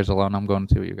leaving the chairs alone. I'm going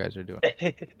to see what you guys are doing.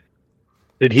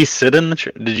 Did he sit in the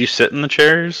chair? Did you sit in the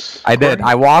chairs? I did.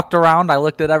 I walked around, I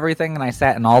looked at everything, and I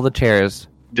sat in all the chairs.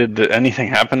 Did anything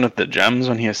happen with the gems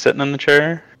when he was sitting in the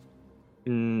chair?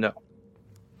 No.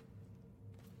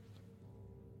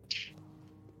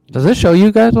 Does this show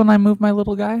you guys when I move my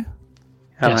little guy?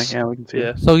 Yes. Yeah, we can see. Yeah.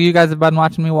 it. So you guys have been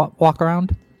watching me walk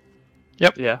around?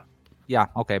 Yeah. Yeah.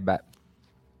 Okay, bet.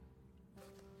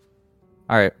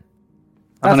 All right.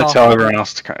 I'm That's gonna all. tell everyone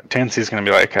else. Tansey's gonna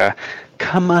be like,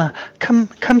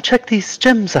 come check these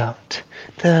gems out.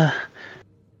 They're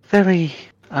very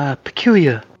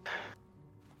peculiar.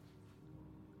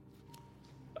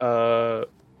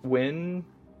 When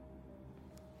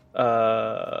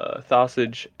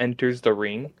Sausage enters the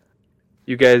ring,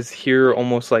 you guys hear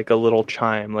almost like a little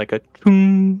chime, like a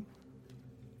toong,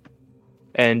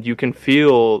 and you can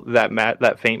feel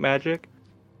that faint magic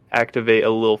activate a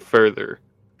little further.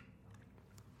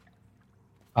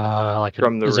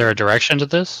 From the is there a ring. direction to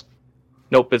this?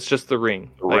 Nope, it's just the ring.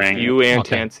 Like Ring. you and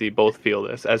Okay. Tansy both feel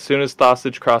this. As soon as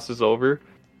Sausage crosses over,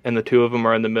 and the 2 of them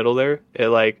are in the middle there, it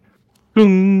like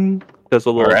toong, does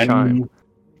a little chime.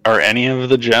 Are any of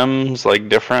the gems like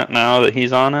different now that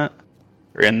he's on it,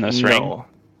 or in this ring?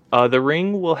 No. The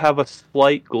ring will have a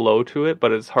slight glow to it,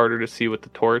 but it's harder to see with the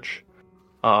torch,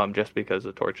 just because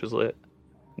the torch is lit.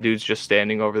 Dude's just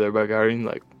standing over there by guarding,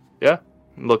 like, yeah,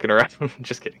 I'm looking around.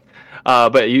 Just kidding.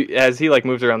 But as he like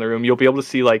moves around the room, you'll be able to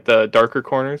see like the darker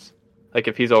corners. Like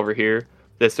if he's over here,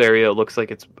 this area looks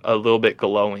like it's a little bit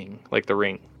glowing, like the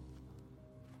ring.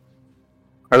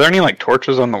 Are there any like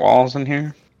torches on the walls in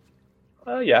here?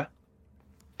 Yeah.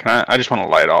 I just want to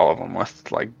light all of them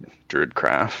with like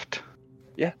Druidcraft.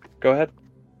 Yeah, go ahead.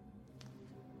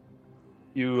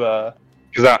 You,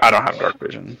 Because I don't have dark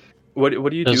vision. what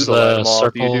do you do Does to light the them all? Do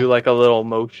you circle- do like a little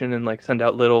motion and like send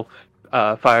out little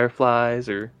fireflies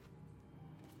or?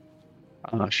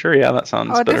 Sure, yeah, that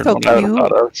sounds Oh, better they're than so what I would have cute.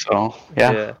 thought of. So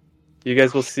yeah. You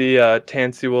guys will see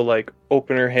Tansy will like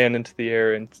open her hand into the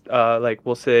air and like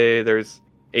we'll say there's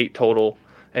 8 total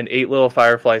and 8 little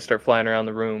fireflies start flying around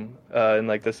the room in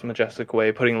like this majestic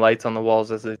way, putting lights on the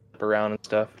walls as they zip around and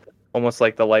stuff. Almost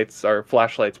like the lights are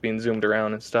flashlights being zoomed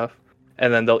around and stuff.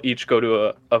 And then they'll each go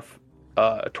to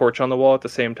a torch on the wall at the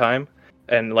same time,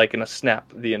 and like in a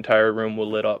snap, the entire room will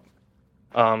lit up.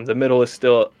 The middle is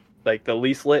still like the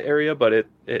least lit area, but it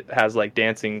has like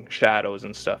dancing shadows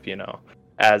and stuff, you know,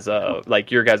 as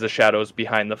like your guys' shadows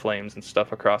behind the flames and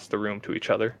stuff across the room to each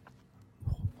other.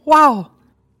 Wow.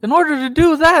 In order to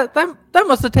do that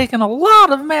must have taken a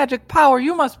lot of magic power.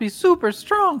 You must be super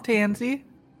strong, Tansy.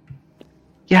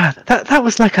 Yeah, that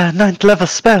was like a 9th level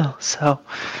spell. So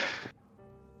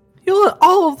You lit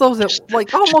all of those at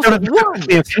like almost at once.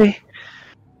 okay.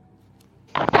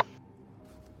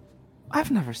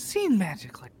 I've never seen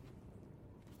magic like.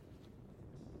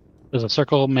 Does a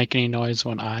circle make any noise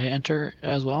when I enter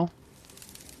as well?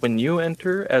 When you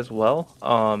enter as well,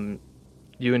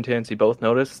 you and Tansy both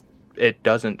notice it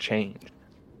doesn't change.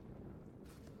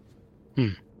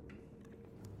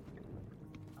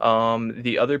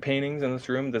 The other paintings in this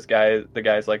room, the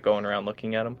guy's like going around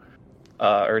looking at them,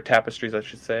 or tapestries, I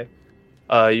should say.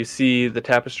 You see the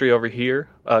tapestry over here,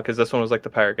 because this one was like the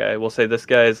pirate guy. We'll say this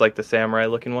guy is like the samurai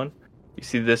looking one. You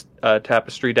see this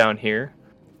tapestry down here.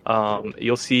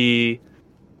 You'll see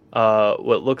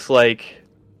what looks like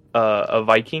a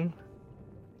Viking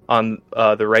on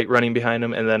the right running behind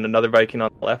him, and then another Viking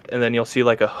on the left. And then you'll see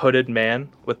like a hooded man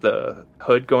with the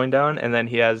hood going down, and then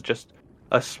he has just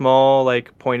a small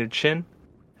like pointed chin,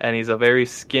 and he's a very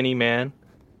skinny man,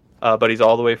 but he's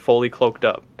all the way fully cloaked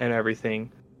up and everything.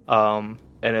 And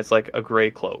it's like a gray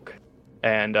cloak.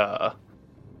 and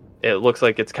it looks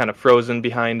like it's kind of frozen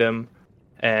behind him,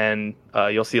 and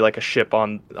you'll see like a ship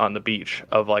on the beach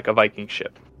of like a Viking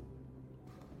ship.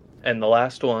 And the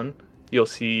last one, you'll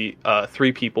see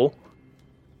 3 people.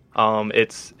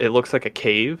 It looks like a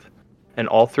cave, and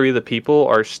all 3 of the people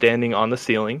are standing on the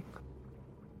ceiling,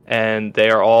 and they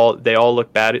all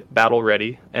look battle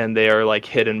ready, and they are like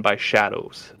hidden by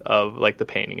shadows of like the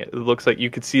painting. It looks like you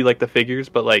could see like the figures,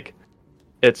 but like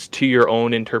it's to your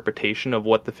own interpretation of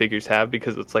what the figures have,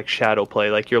 because it's like shadow play.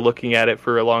 Like you're looking at it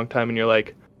for a long time, and you're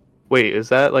like, wait, is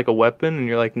that like a weapon? And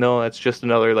you're like, no, that's just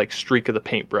another like streak of the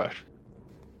paintbrush.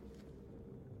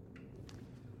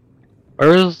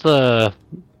 Where's the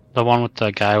one with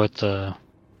the guy with the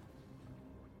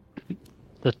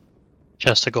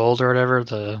chest of gold or whatever?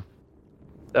 That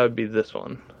would be this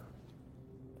one.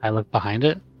 I look behind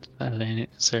it.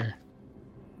 Is there?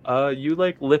 You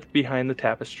like lift behind the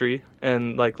tapestry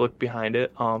and like look behind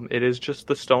it. It is just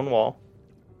the stone wall.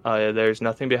 There's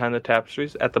nothing behind the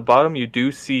tapestries. At the bottom, you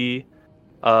do see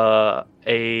a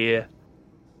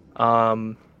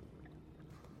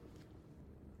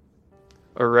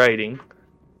writing,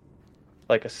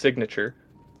 like a signature,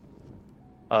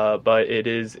 but it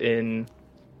is in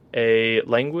a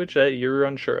language that you're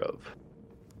unsure of.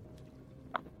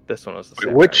 This one was the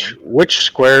same. Which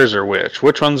squares are which?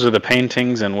 Which ones are the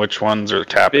paintings and which ones are the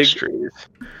tapestries?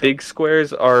 Big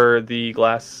squares are the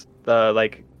glass,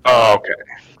 okay,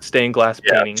 stained glass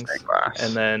paintings, stained glass.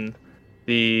 And then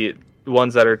the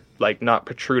ones that are like not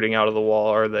protruding out of the wall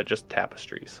are just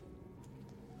tapestries.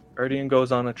 Guardian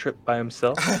goes on a trip by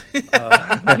himself. I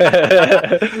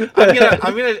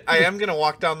am gonna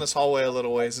walk down this hallway a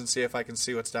little ways and see if I can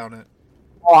see what's down it.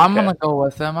 Oh, I'm gonna go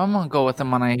with him. I'm gonna go with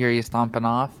him when I hear you stomping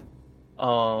off.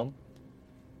 I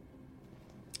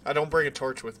don't bring a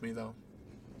torch with me though.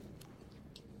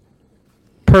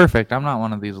 Perfect. I'm not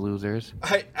one of these losers.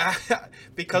 I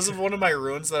because of one of my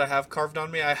runes that I have carved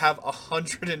on me, I have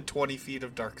 120 feet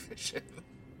of dark vision.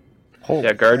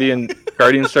 Yeah, Guardian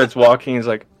starts walking. He's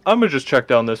like, I'm gonna just check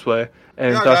down this way,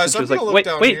 and Dustin's just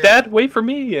like, wait, Dad, wait for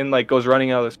me, and like goes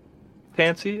running out of this.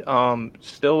 Tansy,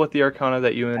 still with the Arcana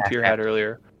that you and Tyr had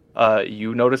earlier.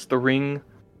 You notice the ring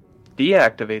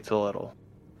deactivates a little.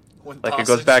 Like it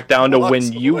goes back down to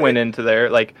when you went into there.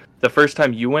 Like the first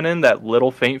time you went in, that little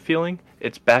faint feeling,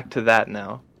 it's back to that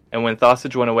now. And when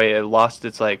Thossage went away, it lost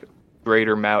its like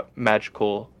greater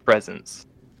magical presence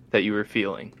that you were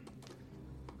feeling.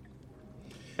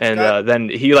 And then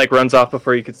he like runs off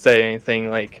before you could say anything.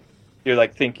 Like you're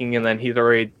like thinking, and then he's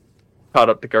already caught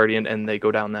up to Guardian, and they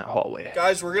go down that hallway.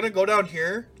 Guys, we're gonna go down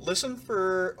here. Listen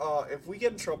for if we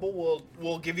get in trouble,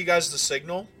 we'll give you guys the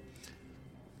signal.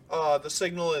 The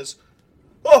signal is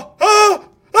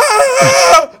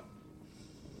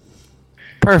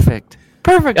Perfect,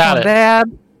 Got it.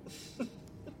 Dad.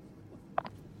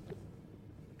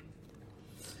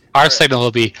 Our signal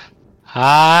will be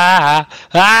ah.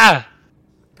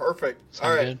 perfect. Sound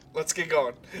All right, good? let's get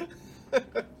going.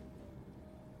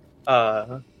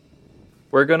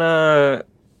 We're gonna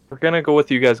go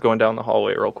with you guys going down the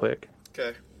hallway real quick.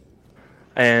 Okay.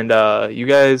 And you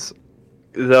guys,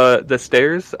 the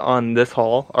stairs on this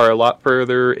hall are a lot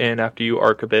further in after you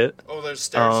arc a bit. Oh, there's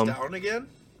stairs down again?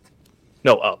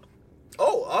 No, up.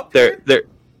 Oh, up There,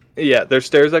 here? there's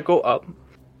stairs that go up.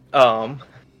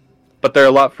 But they're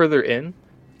a lot further in.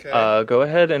 Okay. Go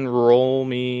ahead and roll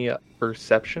me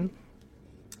perception.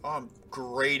 Oh, I'm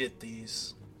great at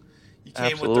these. You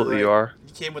Absolutely, you are.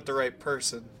 You came with the right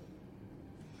person.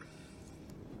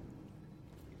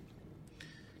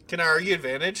 Can I argue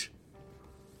advantage?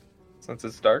 Since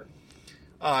it's dark.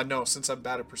 No, since I'm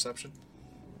bad at perception.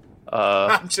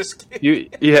 Uh, I'm just kidding.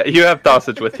 you have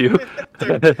Thossage with you.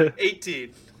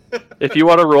 18. If you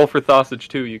want to roll for Thossage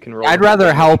too, you can roll. I'd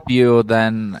rather help you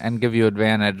and give you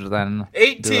advantage than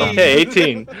 18. Okay,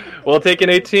 18. We'll take an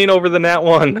 18 over the nat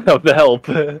 1 of the help.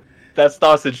 That's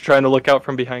Thossage trying to look out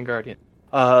from behind Guardian.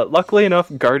 Luckily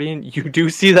enough, Guardian, you do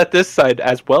see that this side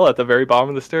as well at the very bottom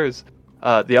of the stairs.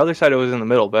 The other side it was in the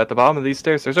middle, but at the bottom of these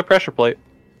stairs, there's a pressure plate.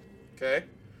 Okay.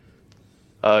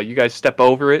 You guys step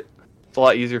over it. It's a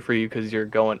lot easier for you because you're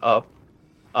going up.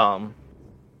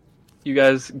 You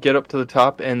guys get up to the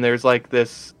top, and there's like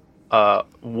this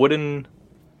wooden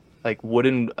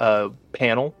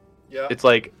panel. Yeah. It's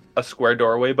like a square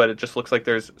doorway, but it just looks like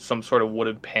there's some sort of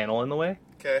wooden panel in the way.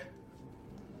 Okay.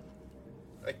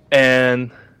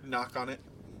 And Knock on it.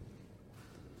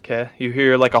 okay, you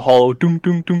hear like a hollow dunk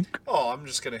dunk dunk. Oh, I'm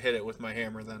just gonna hit it with my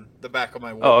hammer then. The back of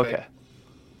my Oh, war pick. okay.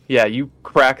 Yeah, you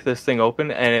crack this thing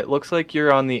open, and it looks like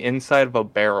you're on the inside of a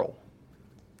barrel.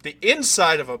 The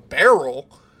inside of a barrel?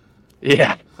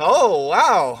 Yeah. Oh,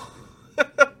 wow.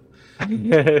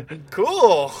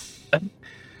 Cool.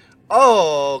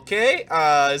 Oh, okay.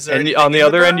 Is there And anything on the in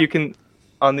other end, barrel?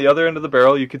 on the other end of the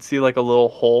barrel, you could see like a little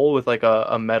hole with like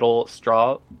a metal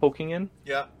straw poking in,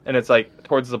 Yeah. and it's like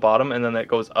towards the bottom, and then it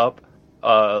goes up,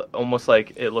 almost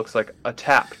like it looks like a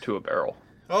tap to a barrel.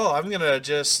 Oh, I'm gonna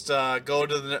just go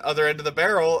to the other end of the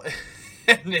barrel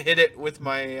and hit it with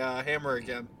my hammer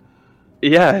again.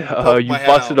 Yeah, Poke you my head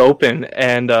bust it out. open,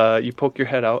 and you poke your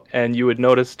head out, and you would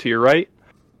notice to your right,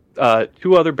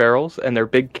 two other barrels, and they're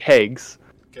big kegs.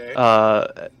 Okay.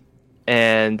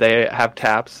 And they have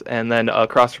taps, and then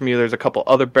across from you there's a couple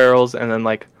other barrels, and then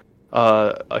like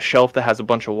a shelf that has a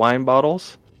bunch of wine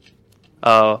bottles.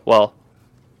 Well,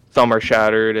 some are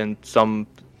shattered and some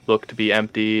look to be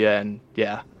empty, and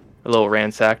yeah, a little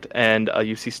ransacked. And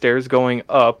you see stairs going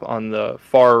up on the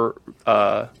far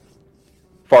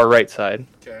right side.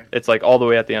 Okay. It's like all the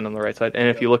way at the end on the right side, and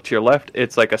if you look to your left,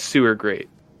 it's like a sewer grate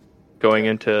going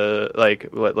into like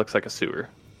what looks like a sewer.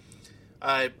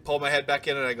 I pull my head back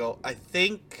in and I go, I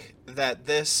think that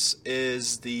this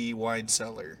is the wine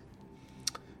cellar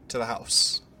to the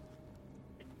house.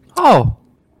 Oh,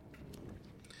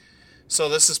 So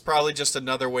this is probably just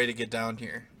another way to get down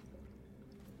here.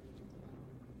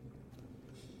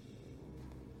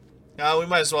 Now we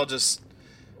might as well just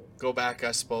go back,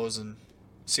 I suppose, and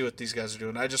see what these guys are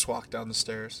doing. I just walked down the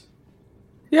stairs.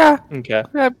 yeah. Okay.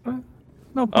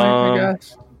 No point, I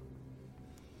guess.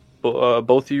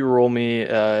 Both of you roll me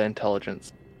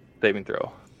intelligence saving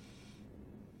throw.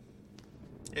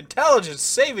 Intelligence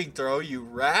saving throw, you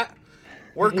rat.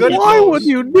 We're good Why at those. would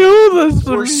you do this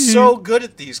to We're me? so good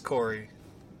at these, Corey.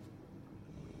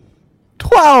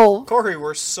 12. Corey,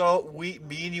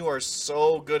 me and you are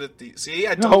so good at these. See,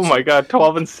 I told Oh my you, god,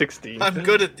 12 and 16. I'm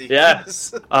good at these.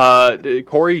 Yes.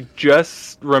 Corey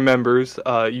just remembers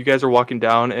you guys are walking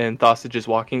down and Thosage is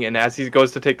walking, and as he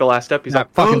goes to take the last step, he's That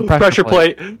like, fucking pressure pressure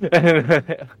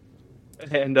plate.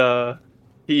 and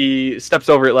he steps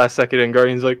over it last second, and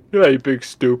Guardian's like, yeah, you big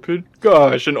stupid.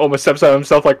 Gosh, and almost steps on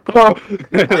himself like, I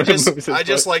moves his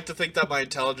just foot. like to think that my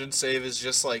intelligence save is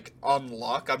just like on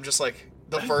luck. I'm just like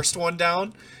the first one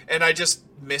down, and I just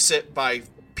miss it by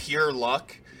pure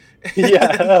luck. Yeah,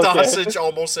 And okay. Thosage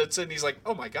almost hits it, and he's like,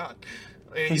 "Oh my god!"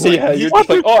 And he's like, Yeah, you're just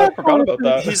like, oh, I forgot about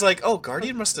that. he's like, "Oh,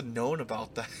 Guardian must have known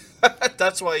about that.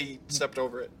 That's why he stepped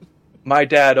over it." My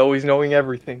dad always knowing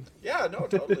everything. Yeah, no,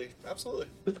 totally, absolutely.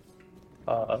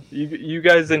 You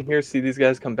guys in here see these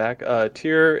guys come back.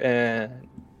 Tyr and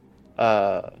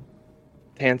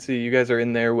Tansy, you guys are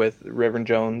in there with Reverend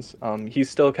Jones. He's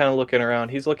still kind of looking around.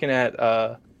 He's looking at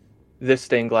this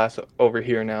stained glass over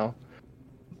here now.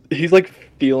 He's like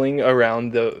feeling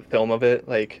around the film of it,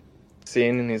 like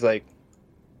seeing, and he's like,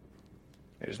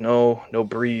 "There's no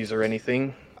breeze or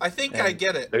anything. I think I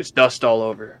get it. There's dust all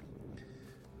over."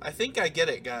 I think I get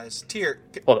it, guys. Tyr,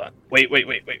 Hold on. Wait.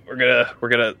 We're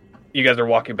gonna. You guys are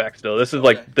walking back still. This is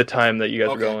like the time that you guys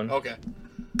are okay, going. okay.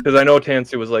 Because I know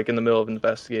Tansy was like in the middle of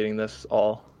investigating this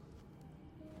all.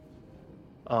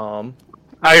 I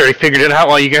already figured it out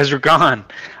while you guys were gone.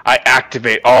 I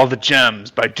activate all the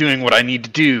gems by doing what I need to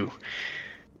do.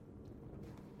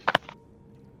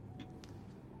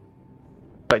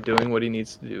 By doing what he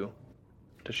needs to do.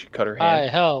 Does she cut her I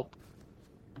hand? help.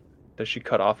 Does she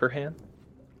cut off her hand?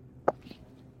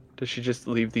 Does she just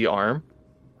leave the arm?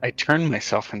 I turn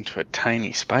myself into a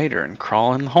tiny spider and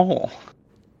crawl in the hole.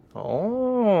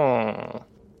 Oh.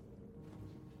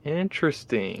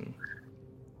 Interesting.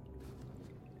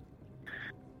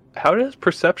 How does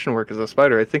perception work as a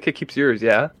spider? I think it keeps yours,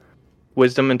 yeah?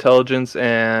 Wisdom, intelligence,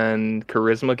 and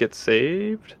charisma get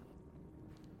saved?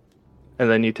 And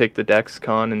then you take the dex,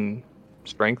 con, and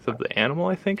strength of the animal,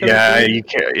 I think? Yeah, you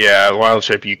can. Yeah, wild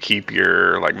shape. You keep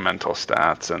your like mental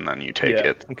stats, and then you take Yeah,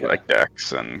 it okay. like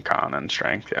dex and con and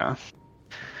strength. Yeah.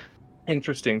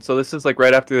 Interesting. So this is like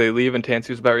right after they leave, and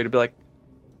Tansu's about ready to be like,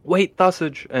 "Wait,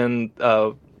 Thosage," and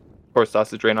of course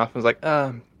Thosage ran off and was like,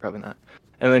 probably not."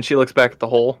 And then she looks back at the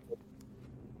hole.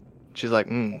 She's like,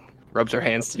 rubs her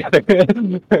hands together.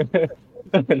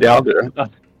 Yeah, I'll do it.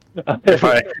 If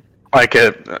I like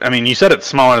it, I mean, you said it's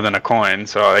smaller than a coin,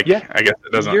 so like, Yeah. I guess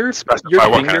it doesn't Your specify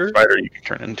what kind finger- of spider you can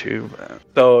turn into. But...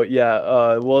 So yeah,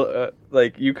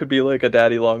 like you could be like a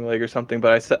daddy long leg or something,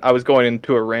 but I was going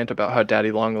into a rant about how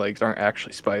daddy long legs aren't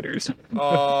actually spiders.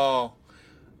 Oh,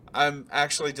 I'm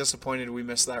actually disappointed we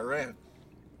missed that rant.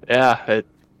 Yeah, it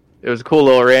was a cool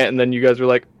little rant, and then you guys were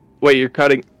like, "Wait, you're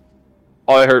cutting?"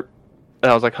 All I heard,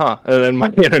 and I was like, "Huh?" And then my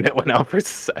internet went out for a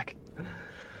sec.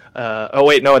 Oh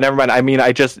wait, no, never mind. I mean,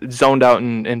 I just zoned out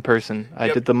in person. I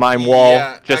Yep. did the mime wall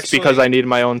Yeah, just actually- because I needed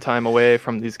my own time away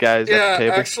from these guys at Yeah, the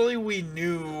table. actually, we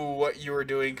knew what you were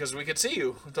doing because we could see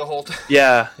you the whole time.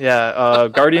 Yeah.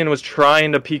 Guardian was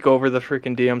trying to peek over the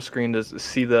freaking DM screen to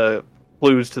see the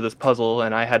clues to this puzzle,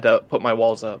 and I had to put my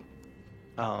walls up.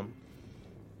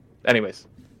 Anyways,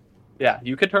 yeah,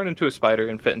 you could turn into a spider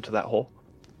and fit into that hole.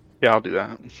 Yeah, I'll do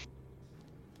that.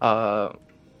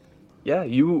 Yeah,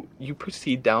 you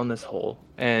proceed down this hole,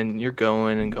 and you're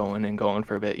going and going and going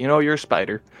for a bit. You know, you're a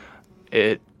spider.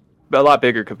 It a lot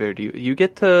bigger compared to you. You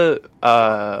get to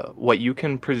what you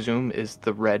can presume is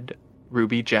the red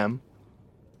ruby gem,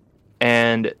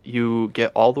 and you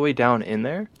get all the way down in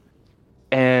there,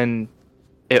 and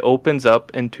it opens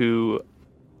up into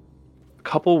a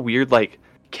couple weird like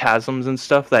chasms and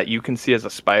stuff that you can see as a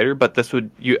spider, but this would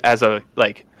you as a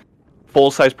like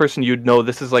full-size person, you'd know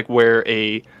this is like where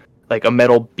a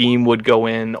metal beam would go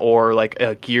in, or like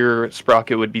a gear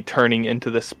sprocket would be turning into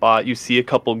this spot. You see a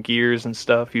couple gears and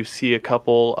stuff. You see a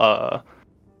couple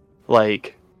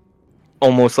like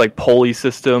almost like pulley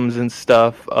systems and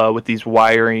stuff with these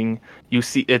wiring. You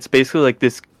see it's basically like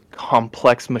this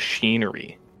complex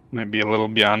machinery. Might be a little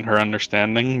beyond her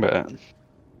understanding, but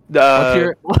What's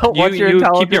your you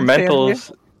keep your intelligence,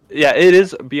 mentals. Yeah, it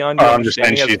is beyond your I'm just saying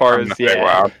understanding as she's far from as the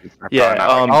Feywild. She's yeah.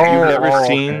 probably not like- You've never okay.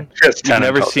 seen She has 10 you've never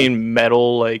intelligence. seen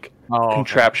metal like Oh,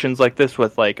 contraptions like this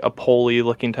with like a pulley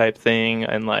looking type thing,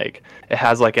 and like it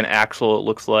has like an axle. It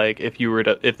looks like if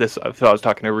I was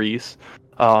talking to Reese,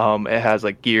 it has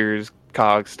like gears,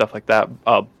 cogs, stuff like that.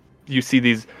 You see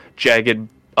these jagged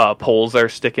poles that are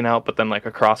sticking out, but then like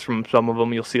across from some of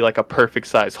them, you'll see like a perfect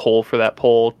size hole for that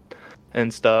pole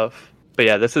and stuff. But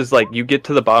yeah, this is like you get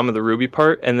to the bottom of the ruby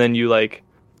part, and then you like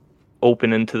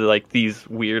open into like these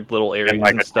weird little areas in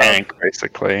like and a stuff. tank,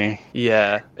 basically.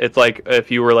 Yeah, it's like if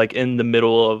you were like in the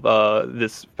middle of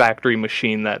this factory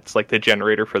machine that's like the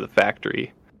generator for the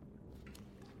factory.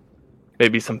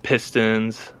 Maybe some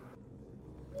pistons.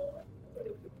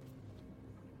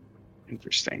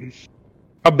 Interesting.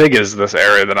 How big is this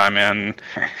area that I'm in?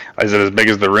 Is it as big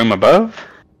as the room above?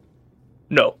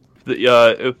 No,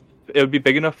 it would be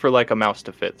big enough for like a mouse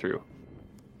to fit through.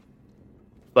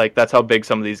 Like that's how big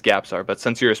some of these gaps are. But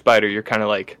since you're a spider, you're kind of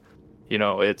like, you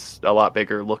know, it's a lot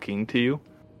bigger looking to you.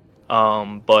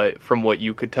 But from what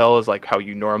you could tell is like how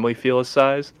you normally feel as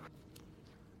size.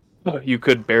 You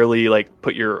could barely like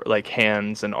put your like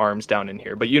hands and arms down in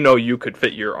here, but you know you could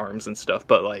fit your arms and stuff.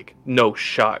 But like no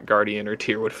shot Guardian or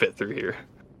Tyr would fit through here.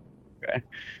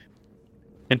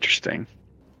 Interesting.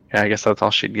 Yeah, I guess that's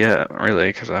all she'd get, really,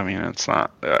 because I mean, it's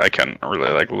not. I can't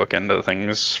really like look into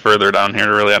things further down here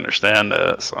to really understand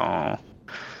it. So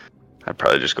I'd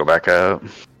probably just go back up.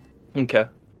 Okay.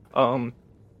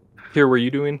 Tyr, were you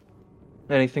doing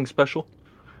anything special,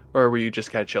 or were you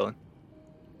just kind of chilling?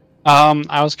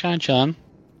 I was kind of chilling.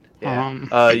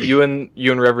 Yeah. You and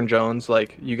Reverend Jones,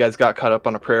 like, you guys got caught up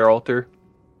on a prayer altar,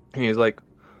 and he's like,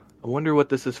 I wonder what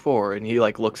this is for. And he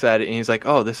like looks at it and he's like,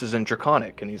 oh, this is in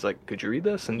Draconic. And he's like, could you read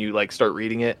this? And you like start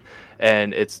reading it,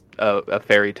 and it's a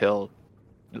fairy tale,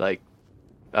 like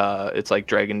it's like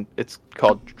dragon. It's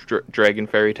called Dragon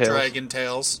Fairy Tales. Dragon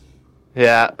Tales.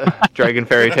 Yeah, Dragon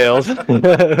Fairy Tales.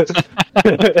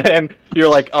 And you're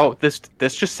like, oh, this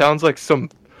just sounds like some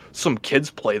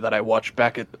kids play that I watched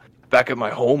back at my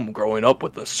home growing up,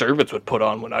 what the servants would put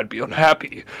on when I'd be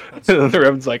unhappy. And then the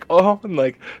Reverend's like, oh, and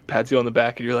like pats you on the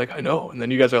back, and you're like, I know. And then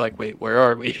you guys are like, wait, where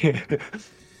are we?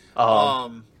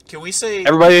 Can we say?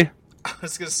 Everybody, I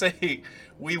was gonna say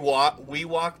we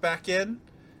walk back in,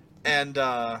 and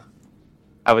I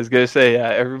was gonna say,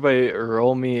 everybody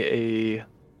roll me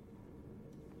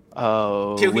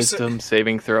a wisdom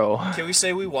saving throw. can we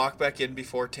say we walk back in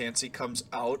before Tansy comes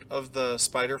out of the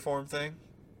spider form thing?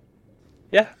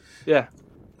 Yeah.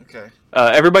 Okay.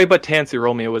 Everybody but Tansy,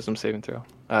 roll me a wisdom saving throw.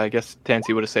 I guess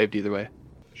Tansy would have saved either way.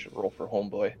 Should roll for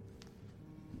homeboy.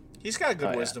 He's got good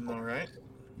Oh, yeah. wisdom though, right?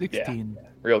 16.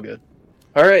 Real good.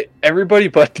 All right, everybody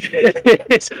but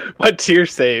but Tyr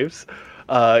saves.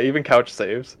 Even Couch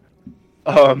saves.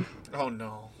 Oh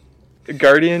no.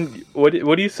 Guardian, what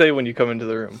do you say when you come into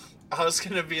the room? I was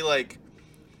gonna be like,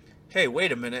 hey,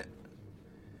 wait a minute.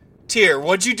 Tyr,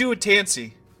 what'd you do with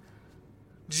Tansy?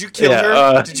 Did you kill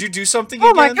her? Did you do something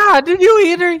Oh again? my god, did you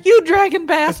eat her? You dragon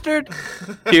bastard!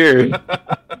 Tyr,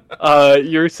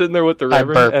 you're sitting there with the I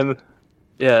Reverend, burped. and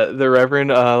yeah, the Reverend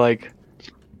like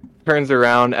turns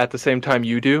around at the same time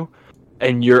you do,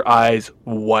 and your eyes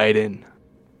widen.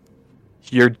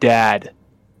 Your dad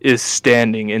is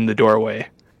standing in the doorway,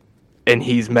 and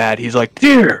he's mad. He's like,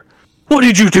 Tyr, what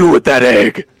did you do with that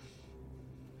egg?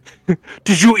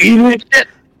 Did you eat it?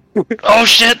 Oh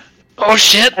shit! Oh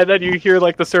shit! And then you hear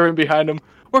like the servant behind him.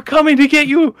 We're coming to get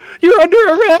you. You're under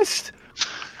arrest.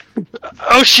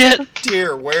 Oh shit!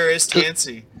 Dear, where is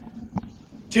Tansy?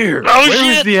 Dear, Oh,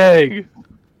 where is shit! the egg?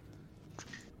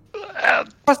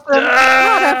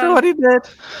 Not after what he did.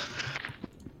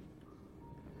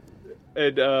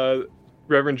 And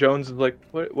Reverend Jones is like,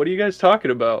 "What are you guys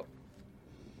talking about?"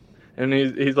 And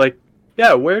he's like,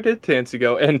 "Yeah, where did Tansy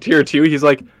go?" And Tier 2, he's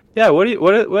like, "Yeah, what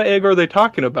egg are they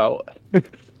talking about?"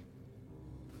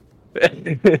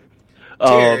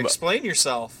 Dear, explain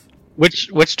yourself.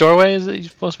 Which doorway is it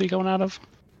supposed to be going out of?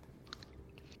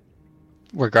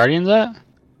 Where Guardian's at?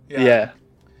 Yeah.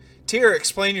 Tyr,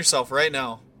 explain yourself right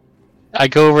now. I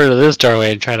go over to this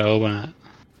doorway and try to open it.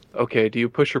 Okay, do you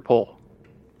push or pull?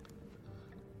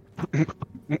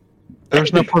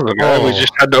 There's no puzzle, guy. We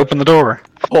just had to open the door.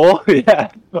 Pull?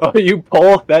 Yeah. Oh, you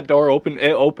pull, that door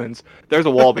it opens. There's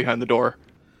a wall behind the door.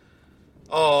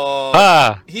 Oh,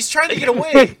 Ah! he's trying to get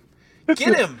away.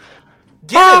 Get him.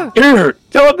 Get him. Here,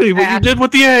 tell me what you did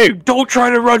with the egg. Don't try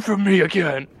to run from me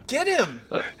again. Get him.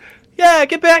 Yeah,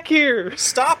 get back here.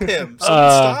 Stop him.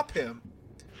 Someone stop him.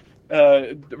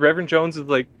 Reverend Jones is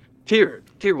like, Tyr,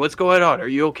 what's going on? Are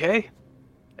you okay?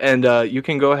 And you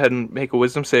can go ahead and make a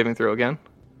wisdom saving throw again.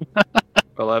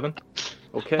 11.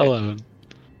 Okay. 11.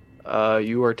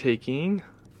 You are taking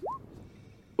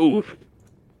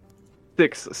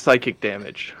 6 psychic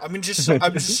damage. I'm just start.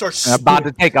 I'm about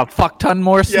to take a fuck ton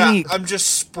more Yeah, sneak. I'm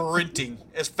just sprinting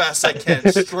as fast as I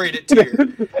can straight at Tyr.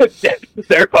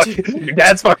 They're fucking. Your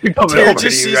dad's fucking coming Tyr over to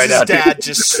just you sees right his now. dad dude.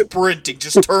 just sprinting,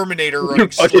 just Terminator Your running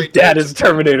fucking straight. dad towards is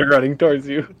Terminator running towards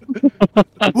you.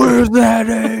 Where's that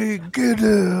egg? Get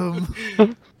him.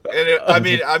 him.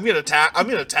 And I'm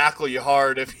gonna tackle you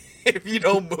hard if you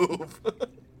don't move.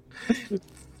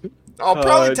 I'll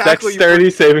probably tackle you. Dexterity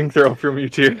saving throw from you,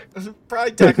 Tyr.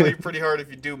 Probably tackle you pretty hard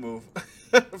if you do move.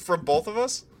 From both of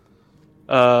us?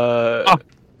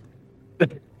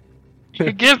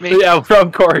 You give me. Yeah,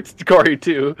 from Corey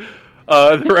too.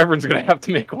 The Reverend's gonna have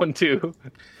to make one too.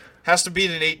 Has to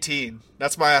beat an 18.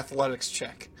 That's my athletics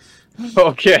check.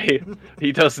 Okay,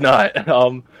 he does not.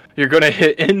 You're gonna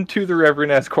hit into the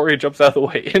Reverend as Corey jumps out of the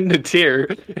way, into Tyr,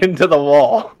 into the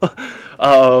wall.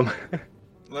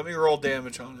 Let me roll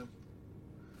damage on him.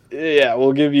 Yeah,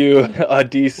 we'll give you a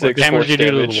D6 What damage force do you do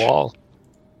to damage. the wall?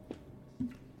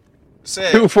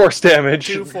 Say 2 force damage.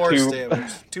 2 force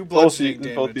damage. 2 Both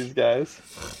bludgeoning both damage. these guys.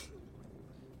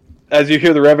 As you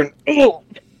hear the Reverend,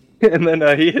 and then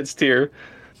he hits Tyr.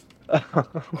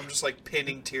 I'm just like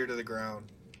pinning Tyr to the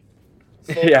ground.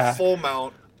 Yeah. Full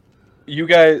mount. You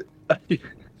guys,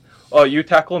 you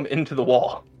tackle him into the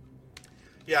wall.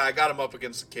 Yeah, I got him up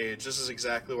against the cage. This is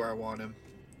exactly where I want him.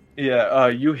 Yeah,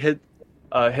 you hit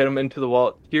him into the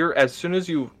wall. Here, as soon as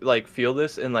you feel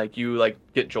this and you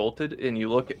get jolted and you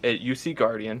look at, you see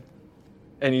Guardian,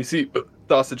 and you see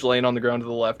Sausage laying on the ground to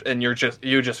the left, and you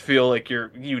just feel like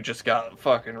you just got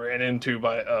fucking ran into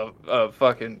by a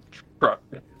fucking truck.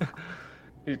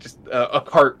 You just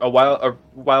a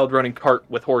wild running cart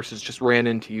with horses just ran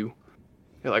into you.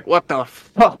 You're like, what the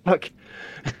fuck?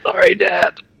 Sorry,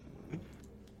 Dad.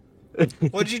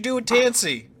 What'd you do with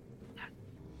Tansy?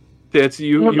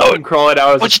 You can crawl it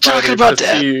out as What a you talking spider about, to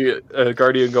Dad? see a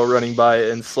Guardian go running by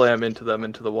and slam into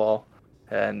the wall,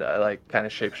 and kind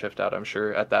of shapeshift out. I'm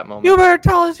sure at that moment. You better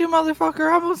tell us, you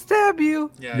motherfucker. I'm gonna stab you.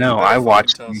 Yeah, No, you better I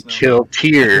watched fucking you tell us kill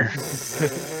Tyr.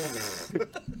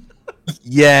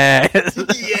 Yes. now.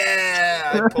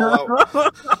 Yeah! I pull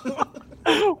out.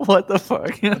 What the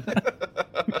fuck?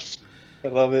 I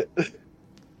love it.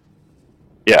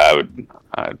 Yeah,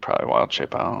 I'd probably wild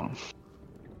shape out.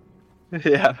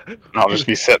 Yeah. And I'll just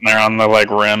be sitting there on the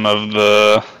rim of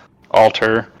the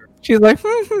altar. She's like,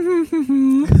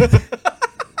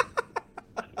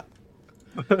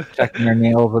 checking her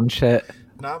nails and shit.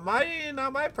 Not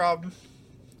my problem.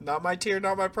 Not my Tyr,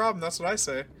 not my problem. That's what I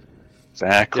say.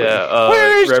 Exactly. Yeah.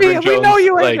 Where is she? Reverend We Jones, know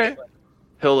you ain't right.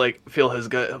 He'll feel his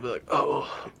gut. He'll be like,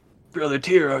 "Oh, Brother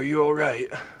Tyr, are you all right?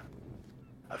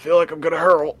 I feel like I'm gonna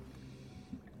hurl."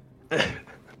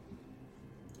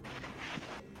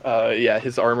 Yeah,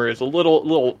 his armor is a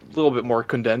little bit more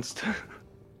condensed.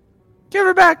 Give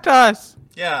her back to us.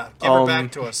 Yeah, give her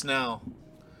back to us now.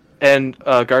 And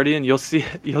Guardian, you'll see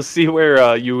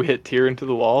where you hit Tyr into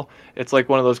the wall. It's like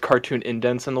one of those cartoon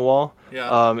indents in the wall.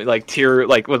 Yeah. Tyr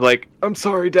was "I'm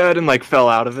sorry, Dad," and fell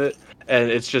out of it, and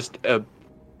it's just a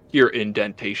pure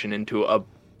indentation into a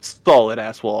solid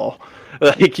ass wall.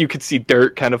 You could see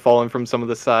dirt kind of falling from some of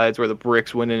the sides where the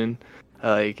bricks went in.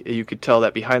 You could tell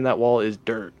that behind that wall is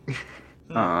dirt.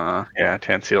 Yeah,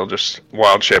 Tansy will just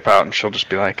wild shape out, and she'll just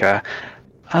be like,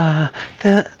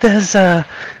 there's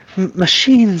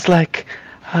machines like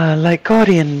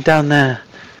Guardian down there,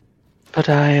 but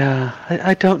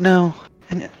I don't know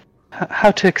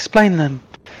how to explain them.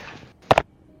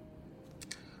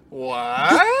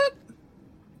 What?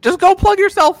 Just go plug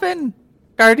yourself in,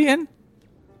 Guardian.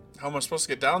 How am I supposed to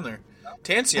get down there?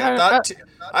 Tansy,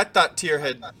 I thought Tyr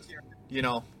had, you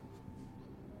know.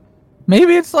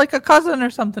 Maybe it's like a cousin or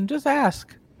something. Just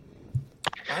ask.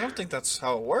 I don't think that's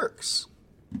how it works.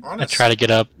 I Honestly. try to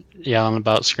get up, yelling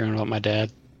about screwing about my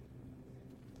dad.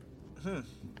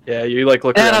 Yeah, you like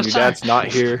look Dad, around. I'm Your sorry. dad's not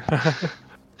here.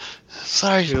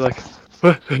 Sorry. You're like,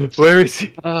 where is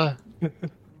he?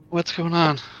 What's going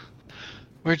on?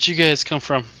 Where'd you guys come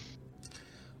from?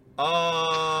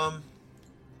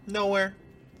 Nowhere.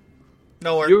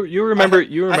 You remember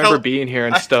I help- being here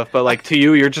and I- stuff, but like to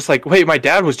you, you're just like, wait, my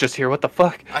dad was just here. What the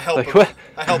fuck? I help like, him. what?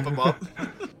 I help him up.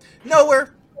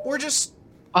 Nowhere. We're just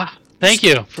Thank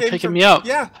you for came picking from- me up.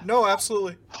 Yeah. No,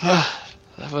 absolutely.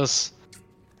 That was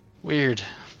weird.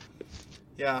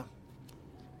 Yeah.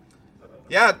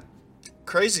 Yeah.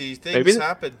 Crazy things Maybe-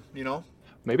 happen. You know.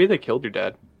 Maybe they killed your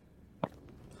dad.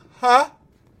 Huh?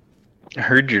 I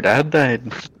heard your dad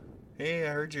died. Hey,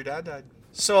 I heard your dad died.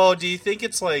 So, do you think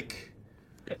it's like...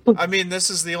 I mean, this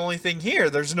is the only thing here.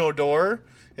 There's no door.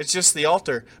 It's just the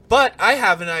altar. But I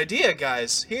have an idea,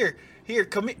 guys. Here,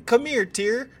 come here,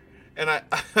 Tyr. And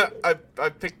I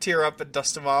pick Tyr up and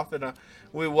dust him off, and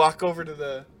we walk over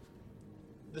to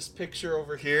this picture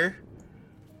over here.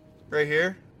 Right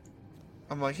here.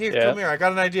 I'm like, here, Yeah. come here. I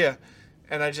got an idea.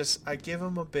 And I give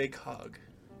him a big hug.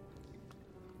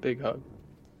 Big hug.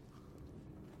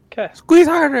 Okay. Squeeze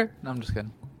harder. No, I'm just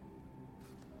kidding.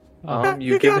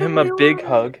 You You give gotta him a be big right.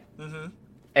 hug, Mm-hmm.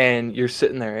 and you're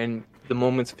sitting there, and the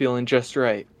moment's feeling just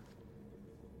right.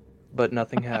 But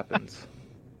nothing happens.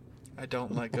 I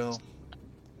don't let go.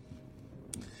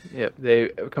 Yep, they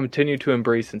continue to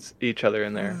embrace each other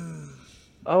in there.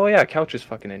 Oh yeah, Couch is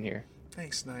fucking in here.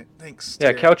 Thanks, Knight. Thanks.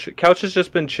 Yeah, Tyr. Couch has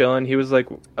just been chilling. He was like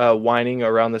whining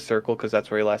around the circle because that's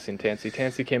where he last seen Tansy.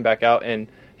 Tansy came back out, and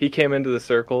he came into the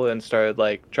circle and started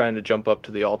like trying to jump up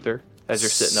to the altar as you're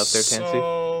sitting up there, Tansy.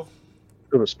 So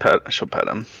She'll pet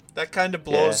him. that kind of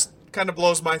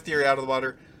blows my theory out of the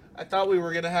water. I thought we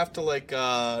were gonna have to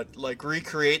like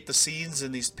recreate the scenes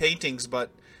in these paintings, but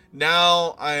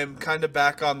now I'm kind of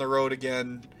back on the road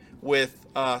again with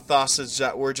thoughts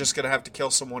that we're just gonna have to kill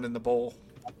someone in the bowl.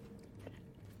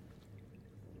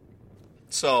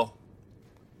 So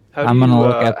I'm gonna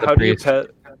look at the how do you priest. pet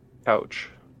Couch?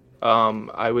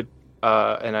 I would,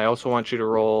 and I also want you to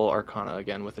roll Arcana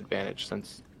again with advantage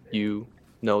since you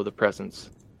know the presence.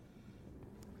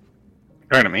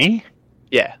 Talking to me?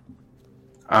 Yeah,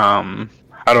 How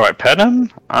do I pet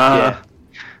him? yeah,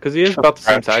 because he is about the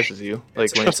same Scratch. size as you. Like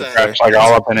It's when he just sits a- there. Like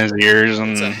all up in his ears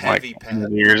and It's a like heavy in his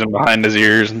pet. ears and behind his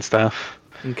ears and stuff.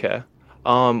 Okay.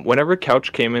 Whenever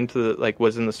Couch came into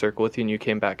was in the circle with you and you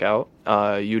came back out,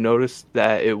 you noticed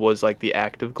that it was like the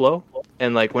active glow,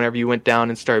 and like whenever you went down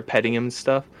and started petting him and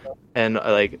stuff, and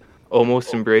like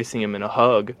almost embracing him in a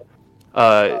hug,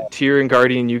 Tyr and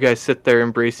Guardian, you guys sit there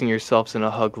embracing yourselves in a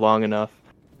hug long enough,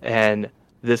 and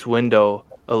this window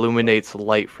illuminates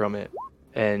light from it,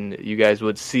 and you guys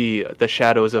would see the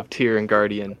shadows of Tyr and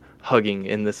Guardian hugging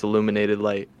in this illuminated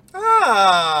light.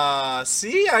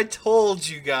 see, I told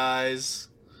you guys.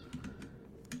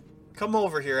 Come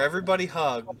over here, everybody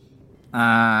hug.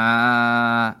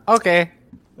 Okay.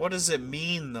 What does it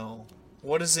mean, though?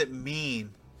 What does it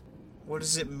mean? What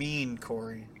does it mean,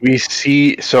 Corey? We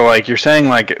see, so like you're saying,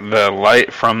 like the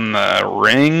light from the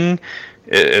ring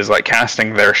is like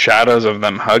casting their shadows of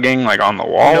them hugging, like on the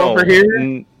wall over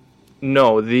here.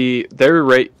 No, they're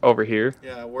right over here.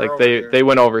 Yeah, we're Like over here. they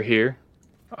went over here,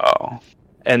 Oh,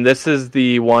 and this is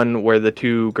the one where the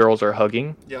two girls are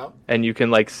hugging, Yeah. and you can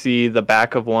like see the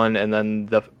back of one and then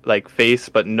the like face,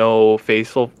 but no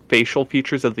facial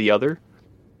features of the other,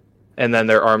 and then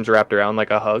their arms wrapped around like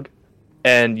a hug,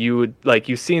 and you would like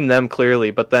you've seen them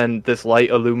clearly, but then this light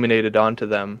illuminated onto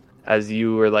them as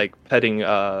you were like petting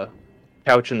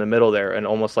Couch in the middle there, and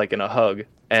almost like in a hug,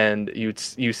 and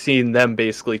you seen them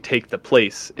basically take the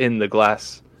place in the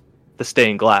glass. The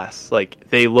stained glass, like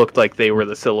they looked like they were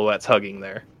the silhouettes hugging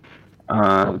there.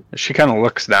 she kind of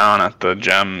looks down at the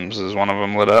gems. Is one of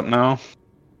them lit up now?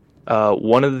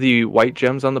 One of the white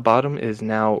gems on the bottom is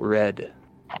now red.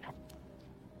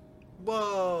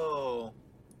 Whoa.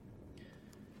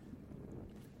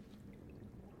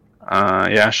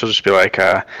 Yeah, she'll just be like,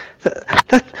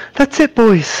 That's it,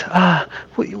 boys.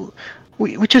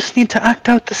 We just need to act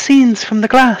out the scenes from the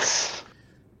glass.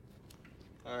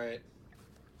 All right.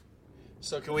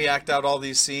 So can we act out all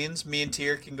these scenes? Me and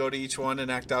Tyr can go to each one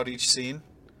and act out each scene.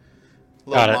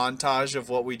 little Got it. montage of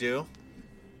what we do.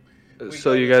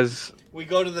 So you guys, We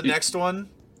go to the next one.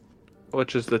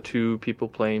 which is the two people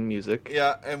playing music.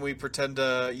 Yeah, and we pretend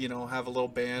to, have a little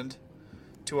band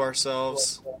to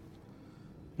ourselves.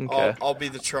 Okay. I'll be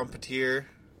the trumpeter.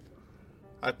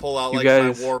 I pull out You like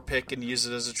guys- my war pick and use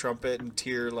it as a trumpet, and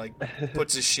Tyr like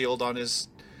puts his shield on his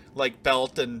like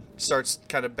belt and starts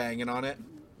kind of banging on it.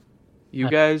 You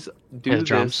guys do the this.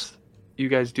 drums. You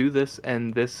guys do this,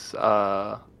 and this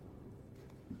the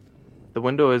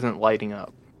window isn't lighting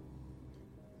up.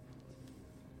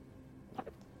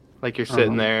 Like you're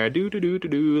sitting there, do do do do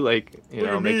do, like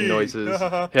making noises.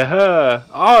 Yeah,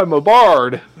 I'm a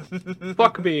bard.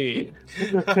 Fuck me.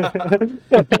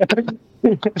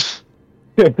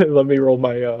 Let me roll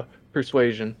my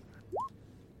persuasion.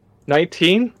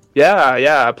 19?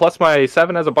 Yeah. Plus my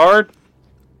 7 as a bard.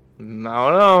 I don't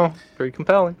know. Pretty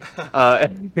compelling.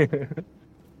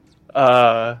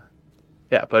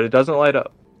 Yeah, but it doesn't light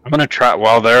up. I'm gonna try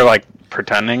while they're like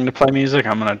pretending to play music.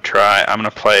 I'm gonna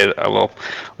play a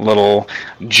little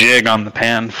jig on the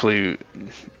pan flute.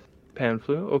 Pan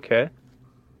flute, okay.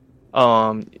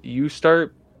 You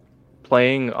start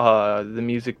playing the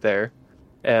music there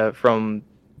from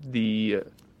the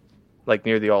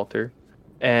near the altar,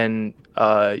 and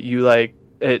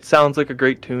it sounds like a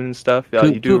great tune and stuff.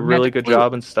 You do a really good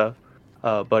job and stuff,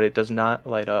 but it does not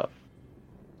light up.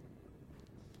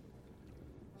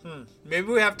 Maybe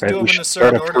we have to Right, do them we in should a start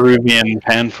certain a order. Peruvian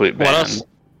pan flute What band. else?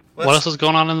 What else is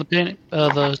going on in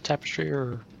the tapestry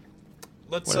or?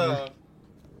 Let's whatever?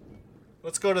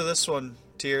 let's go to this one,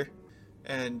 Tyr,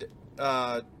 and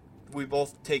we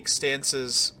both take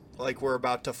stances like we're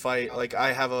about to fight. Like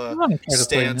I have a I'm gonna try to play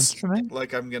an stance, instrument.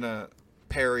 like I'm gonna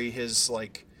parry his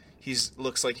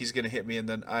looks like he's gonna hit me, and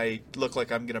then I look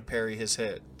like I'm gonna parry his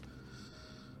hit.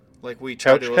 Like we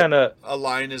try Couch to kind of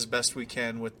align as best we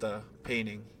can with the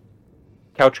painting.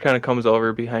 comes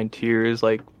over behind Tears,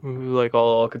 like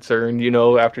all concerned.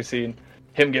 After seeing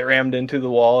him get rammed into the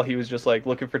wall, he was just like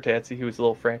looking for Tansy. He was a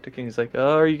little frantic, and he's like,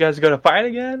 "Oh, are you guys gonna fight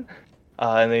again?"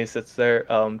 And then he sits there.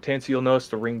 Tansy, you'll notice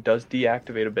the ring does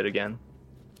deactivate a bit again.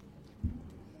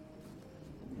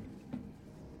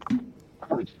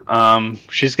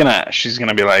 She's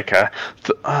gonna be like,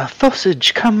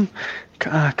 Thosage, come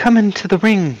into the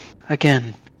ring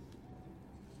again.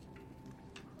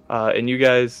 And you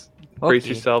guys brace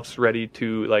Okay. yourselves ready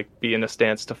to be in a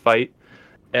stance to fight.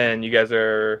 And you guys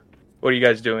are, what are you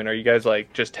guys doing? Are you guys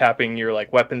just tapping your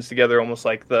weapons together, almost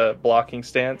like the blocking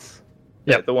stance?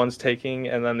 Yep. That the one's taking,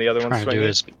 and then the other one's Trying to do swinging. it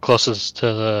as closest to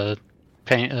the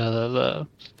paint, the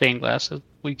stained glass as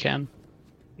we can.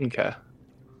 Okay.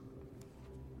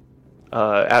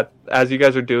 As you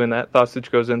guys are doing that, Thosage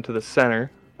goes into the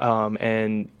center,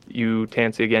 and you,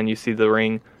 Tansy, again, you see the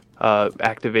ring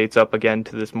activates up again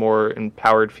to this more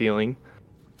empowered feeling.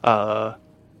 And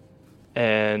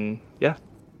yeah,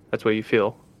 that's what you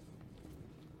feel.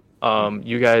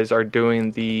 You guys are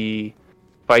doing the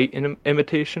fight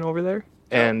imitation over there,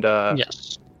 and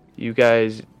Yes. you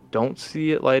guys don't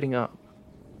see it lighting up.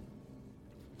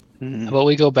 How about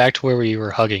we go back to where we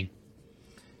were hugging?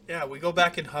 Yeah, we go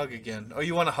back and hug again. Oh,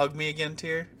 you want to hug me again,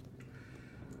 Tyr?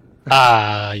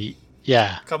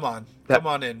 Yeah. Come on, That- come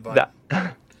on in, bud.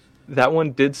 That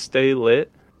one did stay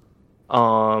lit.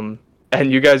 And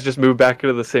you guys just moved back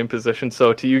into the same position.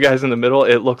 So to you guys in the middle,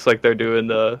 it looks like they're doing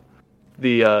the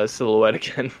silhouette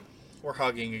again. We're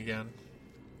hugging again.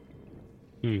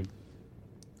 Hmm.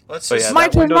 Let's But just. yeah, My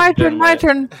that turn, window's my turn, dim my lit.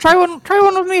 turn. Try one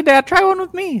with me, Dad. Try one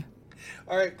with me.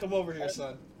 All right, come over here,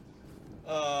 son.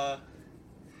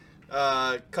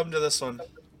 Come to this one.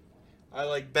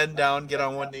 I bend down, get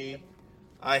on one knee.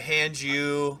 I hand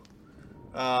you.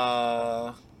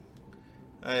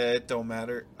 It don't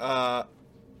matter. I'll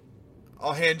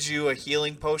hand you a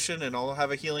healing potion, and I'll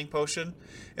have a healing potion,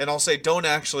 and I'll say, "Don't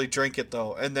actually drink it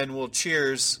though," and then we'll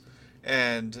cheers,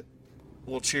 and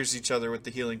we'll cheers each other with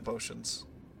the healing potions.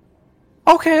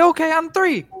 Okay, on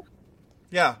 3.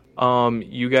 Yeah.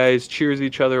 You guys cheers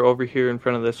each other over here in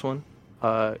front of this one.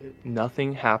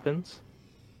 Nothing happens.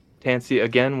 Tansy,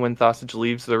 again, when Thosage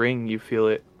leaves the ring, you feel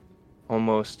it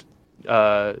almost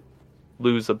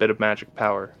lose a bit of magic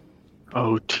power.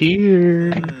 "Oh,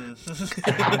 Tyr." I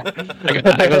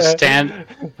go stand.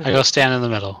 I go stand in the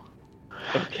middle.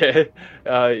 Okay.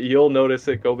 You'll notice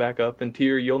it go back up, and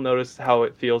Tyr, you'll notice how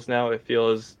it feels now. It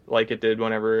feels like it did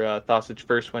whenever Thosage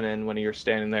first went in when you were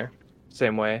standing there.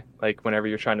 Same way, like whenever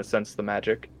you're trying to sense the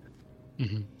magic.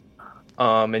 Mhm.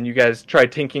 And you guys try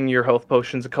tinking your health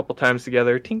potions a couple times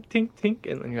together. Tink, tink, tink.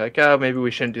 And then you're like, oh, maybe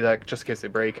we shouldn't do that just in case they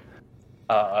break.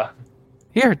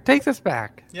 Here, take this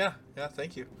back. Yeah,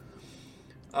 thank you.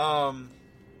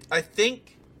 I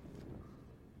think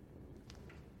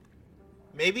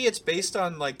Maybe it's based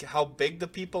on like how big the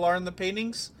people are in the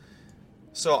paintings.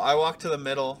 So I walk to the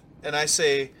middle and I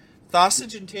say,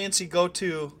 Thosage and Tansy, go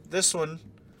to this one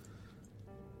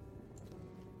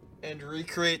and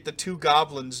recreate the two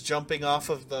goblins jumping off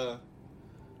of the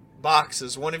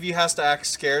boxes. One of you has to act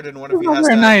scared and one of you has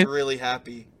to act really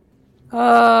happy.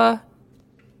 Okay.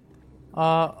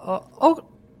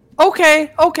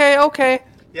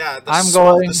 Yeah,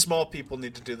 going. The small people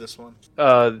need to do this one.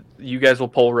 You guys will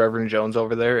pull Reverend Jones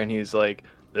over there, and he's like,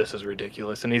 "This is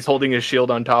ridiculous." And he's holding his shield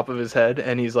on top of his head,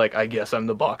 and he's like, "I guess I'm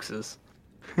the boxes."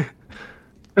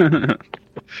 I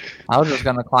was just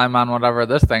gonna climb on whatever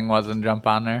this thing was and jump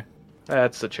on there.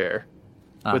 That's the chair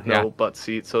with yeah. no butt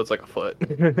seat, so it's like a foot.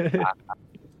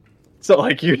 So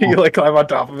like you like climb on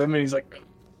top of him, and he's like,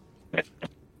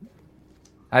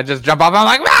 I just jump off. I'm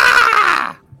like,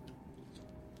 ah!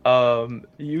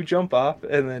 You jump off,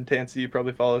 and then Tansy, you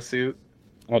probably follow suit.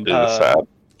 I'll do the sad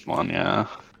one, yeah.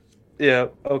 Yeah.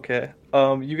 Okay.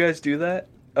 You guys do that.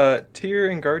 Tyr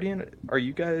and Guardian, are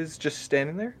you guys just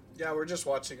standing there? Yeah, we're just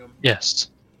watching them. Yes.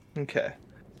 Okay.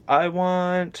 I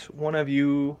want one of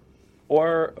you,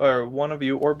 or one of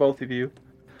you, or both of you.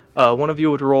 One of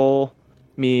you would roll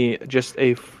me just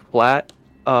a flat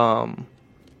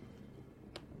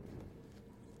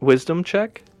wisdom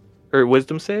check or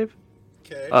wisdom save.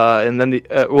 Okay. And then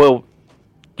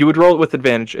you would roll it with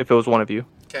advantage if it was one of you.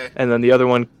 Okay. And then the other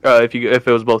one, if it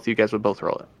was both, you guys would both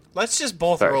roll it. Let's just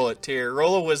both Sorry. roll it, Tyr.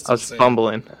 Roll a wisdom I was save.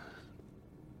 fumbling.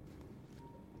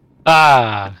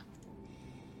 Ah.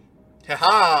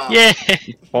 Ha-ha! Yeah.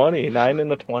 20, 9 in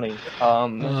the 20.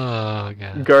 Oh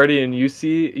god. Guardian, you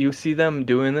see them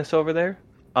doing this over there.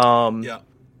 Yeah.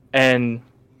 And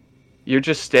you're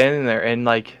just standing there, and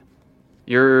like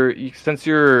since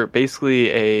you're basically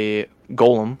a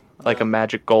golem, like a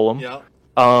magic golem. Yeah.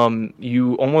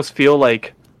 You almost feel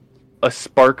like a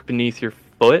spark beneath your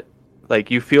foot.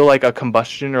 Like you feel like a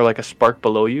combustion or like a spark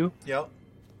below you, Yep.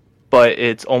 but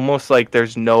it's almost like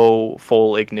there's no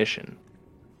full ignition.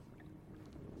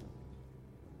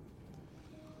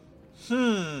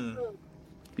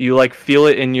 You like feel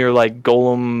it in your like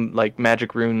golem like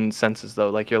magic rune senses though.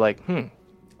 Like you're like,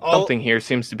 something here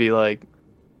seems to be like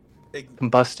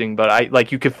combusting, but I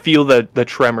like you could feel the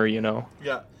tremor, you know.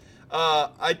 Yeah.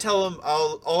 I tell them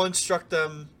I'll instruct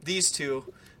them, these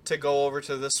two, to go over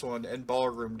to this one and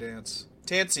ballroom dance.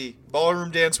 Tansy, ballroom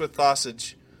dance with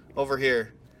Thosage. Over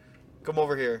here. Come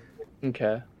over here.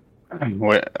 Okay.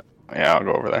 Wait, yeah, I'll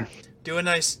go over there. Do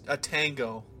a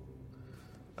tango.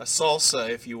 A salsa,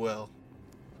 if you will.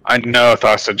 I know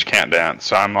Thosage can't dance,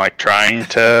 so I'm like trying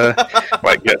to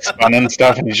like get spun and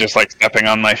stuff, and he's just like stepping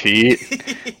on my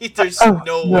feet. There's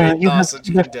no way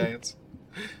Thosage can dance.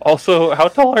 Also, how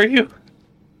tall are you?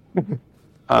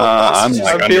 I'm Thosage-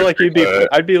 like I feel like you'd be. 4 foot.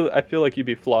 I feel like you'd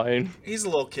be flying. He's a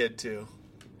little kid, too.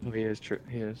 Oh, he is true.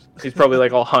 He is. He's probably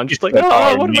like all hunched, like, That's oh,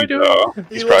 all what am I need, doing? though.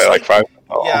 He He's looks probably like- like 5 foot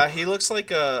tall. Yeah, he looks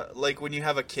like when you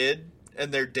have a kid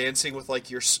and they're dancing with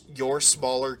like your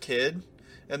smaller kid,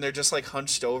 and they're just like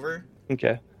hunched over.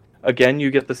 Okay. Again,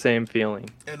 you get the same feeling.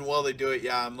 And while they do it,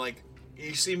 yeah, I'm like,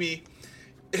 you see me,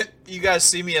 you guys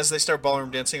see me as they start ballroom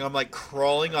dancing. I'm like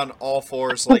crawling on all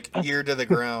fours, like ear to the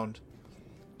ground.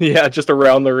 Yeah, just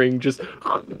around the ring, just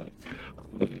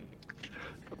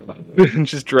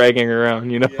just dragging around,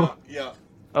 you know. Yeah.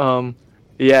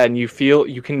 Yeah, and you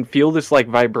can feel this like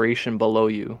vibration below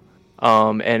you,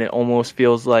 and it almost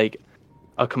feels like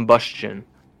a combustion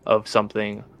of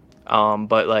something,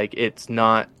 but like it's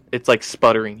not. It's like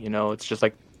sputtering, you know. It's just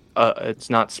like it's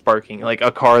not sparking, like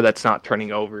a car that's not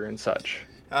turning over and such.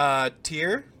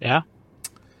 Tyr? Yeah.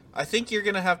 I think you're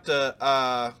gonna have to.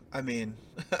 I mean,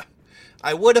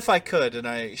 I would if I could, and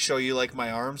I show you like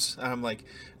my arms, and I'm like,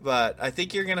 but I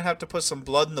think you're gonna have to put some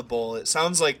blood in the bowl. It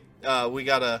sounds like we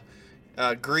gotta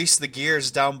grease the gears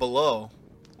down below.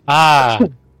 Ah.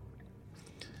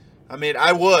 I mean,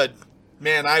 I would,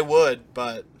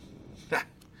 but I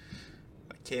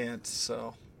can't.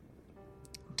 So,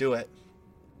 do it.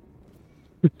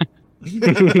 Do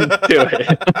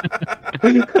it.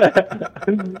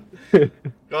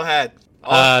 Go ahead.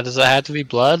 Does it have to be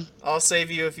blood? I'll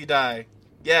save you if you die.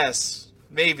 Yes,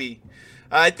 maybe.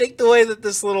 I think the way that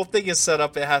this little thing is set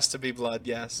up, it has to be blood.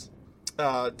 Yes.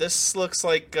 This looks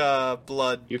like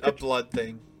blood. A blood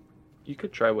thing. You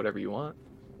could try whatever you want.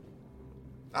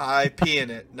 I pee in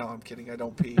it. No, I'm kidding. I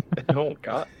don't pee. Oh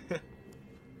God.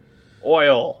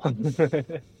 Oil.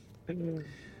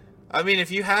 I mean,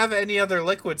 if you have any other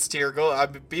liquids, Tyr, go.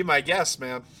 Be my guest,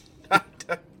 man.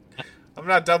 I'm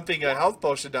not dumping a health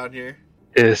potion down here.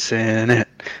 Piss in it.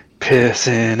 Piss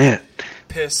in it.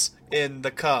 Piss in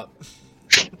the cup.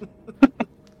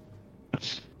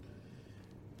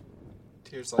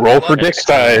 Tyr's like, Roll for dick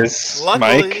size,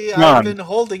 Luckily, Mike. Come I've on. been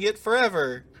holding it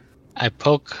forever. I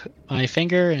poke my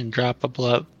finger and drop a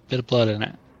bit of blood in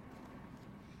it.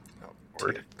 Oh,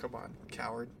 Tyr, come on,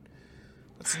 coward.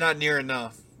 That's not near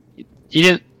enough. You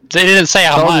didn't. They didn't say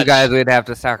how Told you much. guys we'd have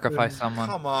to sacrifice someone.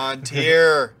 Come on,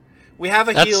 Tyr. We have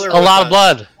a That's healer. a with lot us. of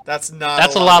blood. That's not.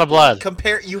 That's a lot of blood.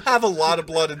 You have a lot of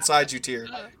blood inside you, Tyr.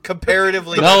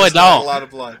 Comparatively, No, that I is not don't. a lot of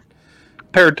blood.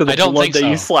 Compared to the I don't blood think that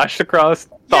you so. slashed across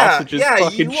Yeah, Sausage's yeah.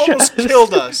 fucking You almost chest.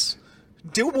 killed us.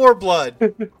 Do more blood.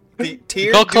 The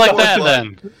Tyr. Go do collect more that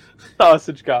blood. then.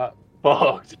 Sausage got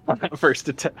fucked on that first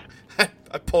attack.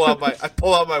 I pull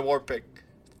out my war pick.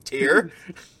 Tyr.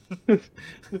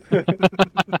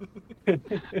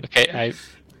 Okay, I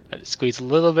squeeze a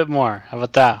little bit more. How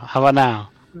about that? How about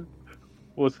now?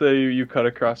 We'll say you cut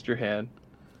across your hand,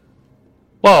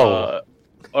 Whoa!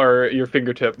 or your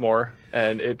fingertip more,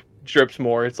 and it drips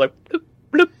more. It's like bloop,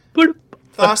 bloop, bloop.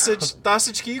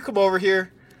 Sausage, can you come over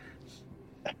here?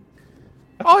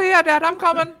 Oh yeah, Dad, I'm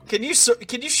coming. Can you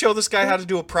show this guy how to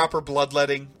do a proper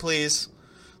bloodletting, please?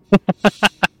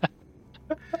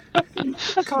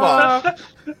 Come on.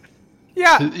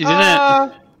 Yeah. You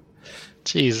didn't-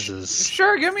 Jesus.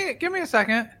 Sure. Give me a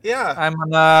second. Yeah. I'm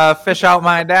gonna fish out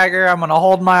my dagger. I'm gonna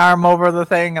hold my arm over the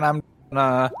thing, and I'm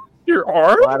gonna Your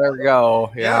arm? let her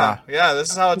go. Yeah. Yeah. Yeah. This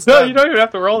is how it's No, done. you don't even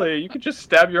have to roll it. You can just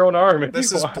stab your own arm. If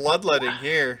This you is want. bloodletting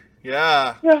here.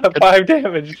 Yeah. Yeah, 5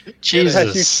 damage. As you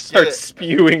Jesus. start Get it.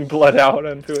 spewing blood out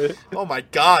into it. Oh my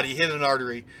God, he hit an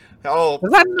artery. Oh.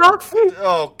 Is that enough?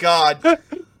 Oh God.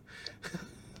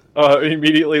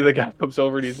 Immediately the guy comes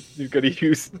over and he's gonna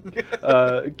use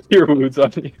cure wounds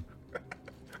on you.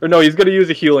 Or no, he's gonna use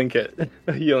a healing kit.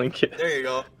 A healing kit. There you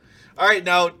go. All right,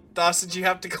 now Dawson, you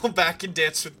have to go back and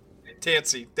dance with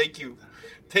Tansy. Thank you.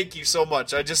 Thank you so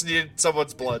much. I just needed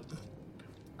someone's blood.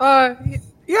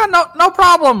 Yeah, no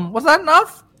problem. Was that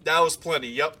enough? That was plenty.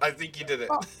 Yep, I think you did it.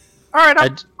 All right.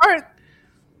 All right.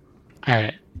 All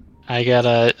right. I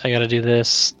gotta do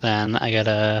this. Then I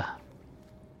gotta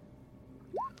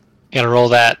roll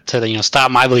that to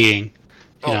stop my bleeding. You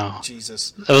Oh know,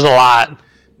 Jesus! it was a lot.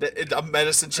 A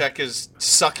medicine check is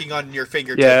sucking on your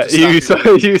fingertip. Yeah, to stop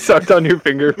you sucked on your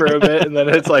finger for a bit, and then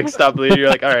it's like stop bleeding. You're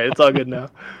like, all right, it's all good now.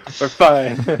 We're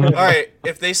fine. All right,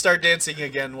 if they start dancing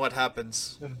again, what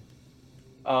happens?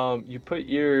 You put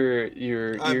your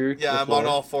ear. to the I'm floor, on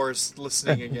all fours,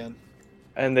 listening again.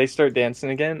 and they start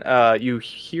dancing again. You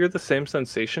hear the same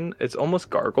sensation. It's almost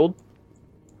gargled.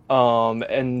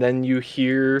 And then you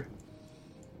hear.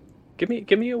 Give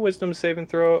me a wisdom saving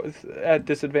throw at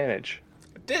disadvantage.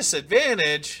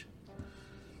 Disadvantage.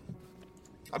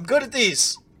 I'm good at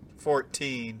these.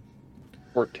 14.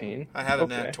 14. I had a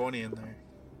Okay. nat 20 in there.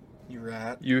 You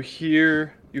rat. You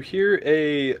hear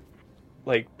a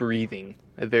breathing,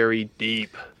 a very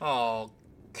deep. Oh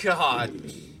God,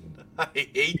 I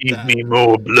hate Give that. me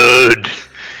more blood.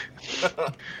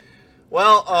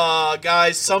 Well,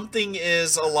 guys, something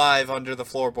is alive under the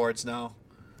floorboards now.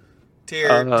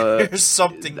 Tyr, there's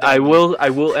something. I down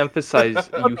will emphasize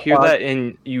you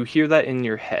hear that in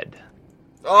your head. there.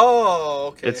 Oh,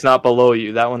 okay. It's not below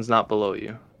you. That one's not below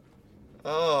you.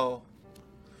 Oh.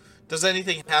 Does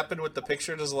anything happen with the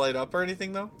picture? Does it light up or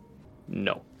anything though?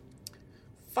 No.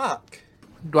 Fuck.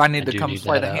 Do I need to do come need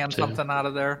sleight that of out, hand too. something out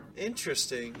of there?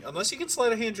 Interesting. Unless you can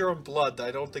sleight of hand your own blood,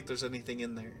 I don't think there's anything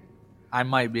in there. I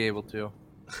might be able to.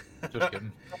 Just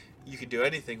kidding. You can do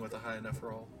anything with a high enough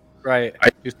roll. Right. I I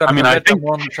think- I'm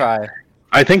willing to try.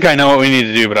 I think I know what we need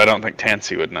to do, but I don't think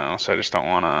Tansy would know, so I just don't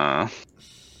want to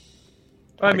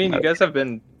I mean, you guys have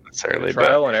been necessarily.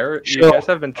 trial and error. Sure. You guys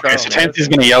have been trial Okay, so and error. Tansy's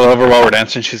gonna yell over while we're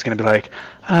dancing. She's gonna be like,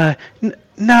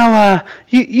 Now,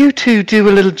 you two do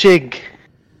a little jig.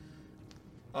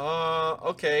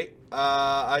 Okay.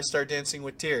 I start dancing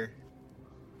with Tyr.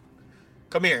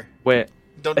 Come here. Wait.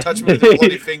 Don't touch me with a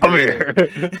bloody finger. Come either.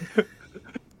 here.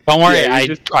 Don't worry. Yeah,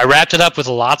 you I wrapped it up with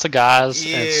lots of gauze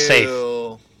and it's safe.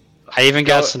 Ew. I even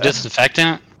got some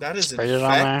disinfectant. That is Sprayed it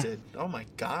on there. infected. Oh my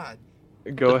God.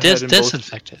 Go ahead and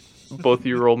Disinfected. both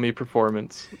you roll me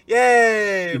performance.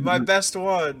 Yay! My best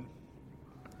one.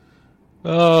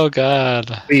 Oh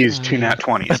god. please, 2 nat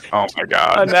 20s. Oh my On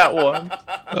god. that one.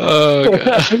 Oh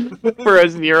god. For a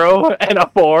 0 and a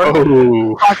 4.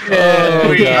 Oh,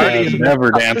 Oh, God. never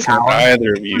dancing with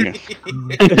either of you.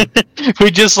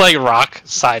 We just rock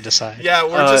side to side. Yeah,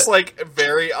 we're just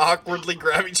very awkwardly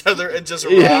grab each other and just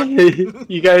rock.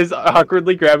 You guys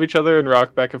awkwardly grab each other and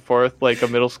rock back and forth like a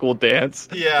middle school dance.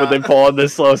 Yeah. Where they pull on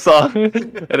this slow song.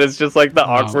 And it's just like the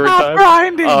awkward Stop time.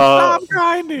 grinding! Uh, Stop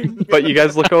grinding! But you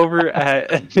guys look over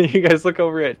at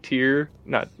Tyr,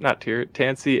 not Tyr,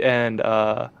 Tansy and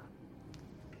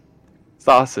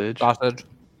Sausage. Sausage.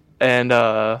 And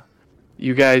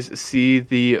you guys see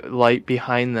the light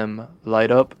behind them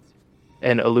light up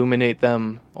and illuminate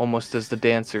them almost as the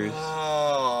dancers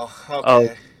Oh, of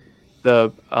okay.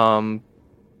 the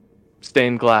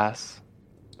stained glass.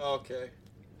 Okay.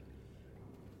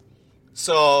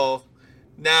 So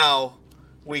now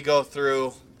we go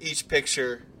through each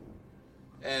picture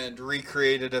and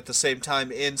recreate it at the same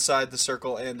time inside the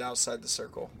circle and outside the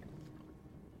circle.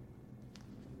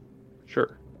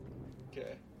 Sure.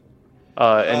 Okay.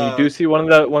 And you do see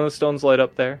one of the stones light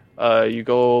up there. You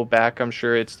go back. I'm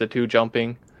sure it's the two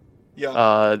jumping.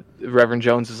 Yeah. Reverend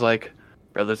Jones is like,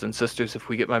 brothers and sisters, if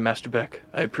we get my master back,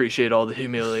 I appreciate all the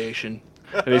humiliation.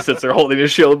 And he sits there holding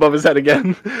his shield above his head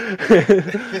again.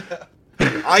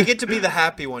 I get to be the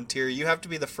happy one, Tyr. You have to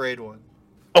be the frayed one.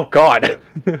 Oh God!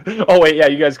 Oh wait, yeah,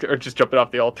 you guys are just jumping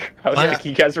off the altar. I was Yeah. like,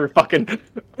 you guys are fucking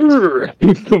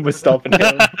was stomping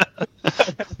him.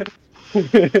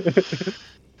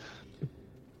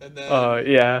 And then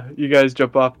Yeah, you guys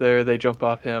jump off there. They jump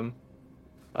off him.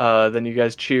 Then you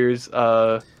guys cheers.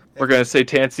 We're gonna say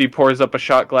Tansy pours up a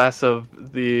shot glass of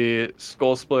the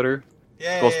Skull Splitter.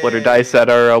 Skull Splitter dice at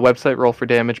our website,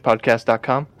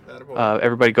 rollfordamagepodcast.com.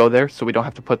 Everybody go there, so we don't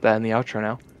have to put that in the outro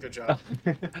now. Good job.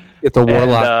 It's a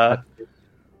warlock.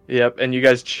 Yep, and you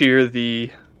guys cheer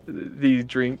the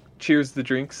cheers the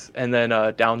drinks, and then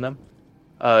down them.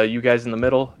 You guys in the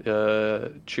middle,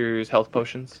 cheers health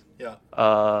potions. Yeah.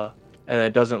 And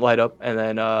it doesn't light up, and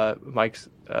then Mike's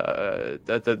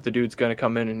the dude's gonna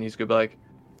come in, and he's gonna be like,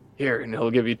 here, and he'll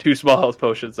give you 2 small health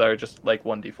potions that are just like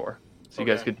 1d4. So you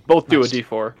guys Okay. could both do a Nice.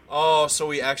 d4. Oh, so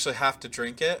we actually have to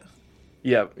drink it?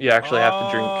 Yeah, you actually have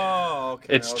to drink. Oh,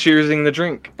 okay. It's cheersing the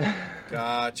drink.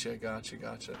 Gotcha.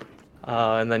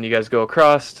 And then you guys go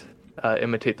across,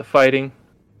 imitate the fighting.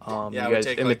 Yeah, you we guys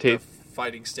take imitate. like the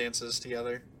fighting stances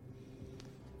together.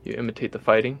 You imitate the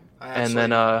fighting, I and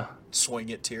then swing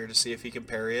it Tyr to see if he can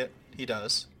parry it. He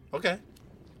does. Okay.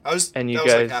 and you that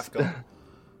was like guys half go.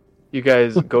 you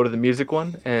guys go to the music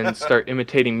one and start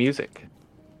imitating music.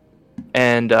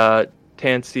 And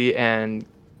Tansy and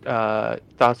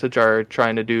Sausage are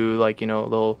trying to do like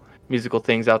little musical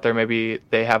things out there. Maybe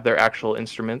they have their actual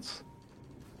instruments.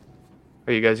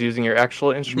 Are you guys using your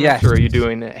actual instruments, Yes. or are you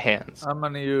doing it hands? I'm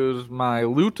gonna use my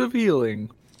lute of healing.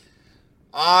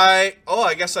 I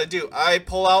guess I do. I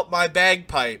pull out my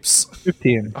bagpipes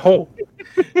 15. Oh,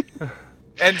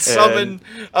 and summon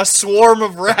a swarm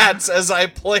of rats as I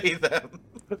play them.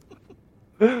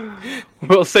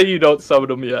 we'll say you don't summon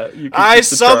them yet. You can I keep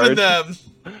the summon charge. them.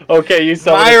 Okay, you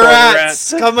summon My a ton of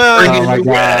rats, come on. Oh my you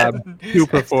god. rat. Two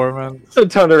performance. A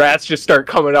ton of rats just start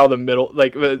coming out of the middle,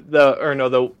 like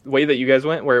the way that you guys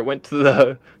went, where it went to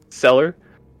the cellar.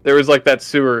 There was like that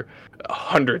sewer,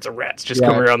 hundreds of rats just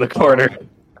coming around the corner.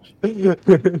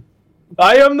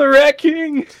 I am the Rat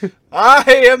King. I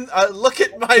am. Look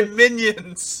at my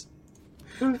minions.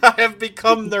 I have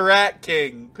become the Rat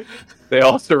King. They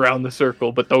all surround the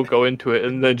circle, but don't go into it,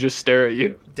 and then just stare at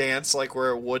you. Dance like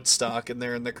we're at Woodstock and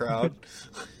they're in the crowd.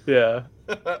 Yeah.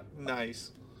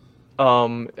 Nice.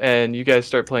 And you guys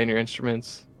start playing your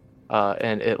instruments,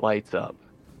 and it lights up.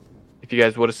 If you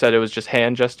guys would have said it was just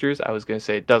hand gestures, I was going to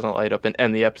say it doesn't light up and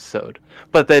end the episode.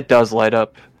 But that does light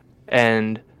up,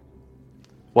 and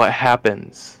what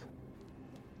happens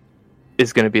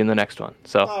is going to be in the next one.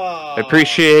 So I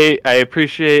appreciate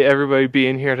everybody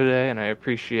being here today, and I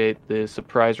appreciate the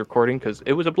surprise recording, because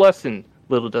it was a blessing.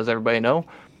 Little does everybody know,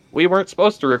 we weren't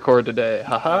supposed to record today.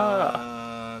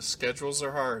 Haha. Schedules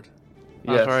are hard.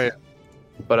 That's right.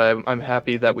 But I'm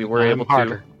happy that we were I'm able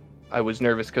harder. to. I was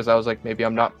nervous because I was like, maybe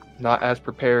I'm not as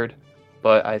prepared,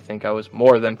 but I think I was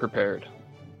more than prepared.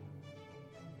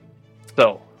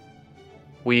 So,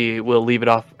 we will leave it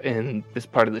off in this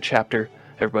part of the chapter.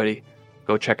 Everybody,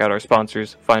 go check out our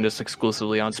sponsors. Find us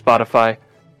exclusively on Spotify,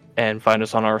 and find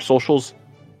us on our socials.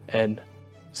 And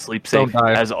sleep safe Don't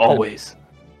die. as always.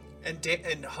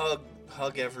 And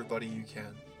hug everybody you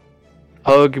can.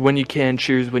 Hug when you can.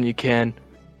 Cheers when you can.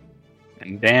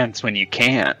 And dance when you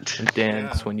can't. And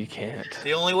dance Yeah. when you can't.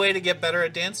 The only way to get better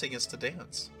at dancing is to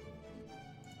dance.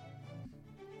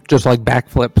 Just like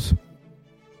backflips.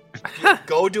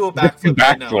 Go do a backflip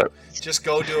right now. Backflip. Just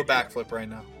go do a backflip right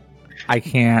now. I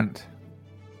can't.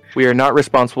 We are not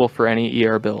responsible for any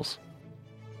ER bills.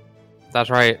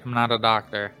 That's right. I'm not a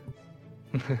doctor.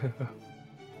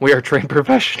 We are trained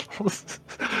professionals.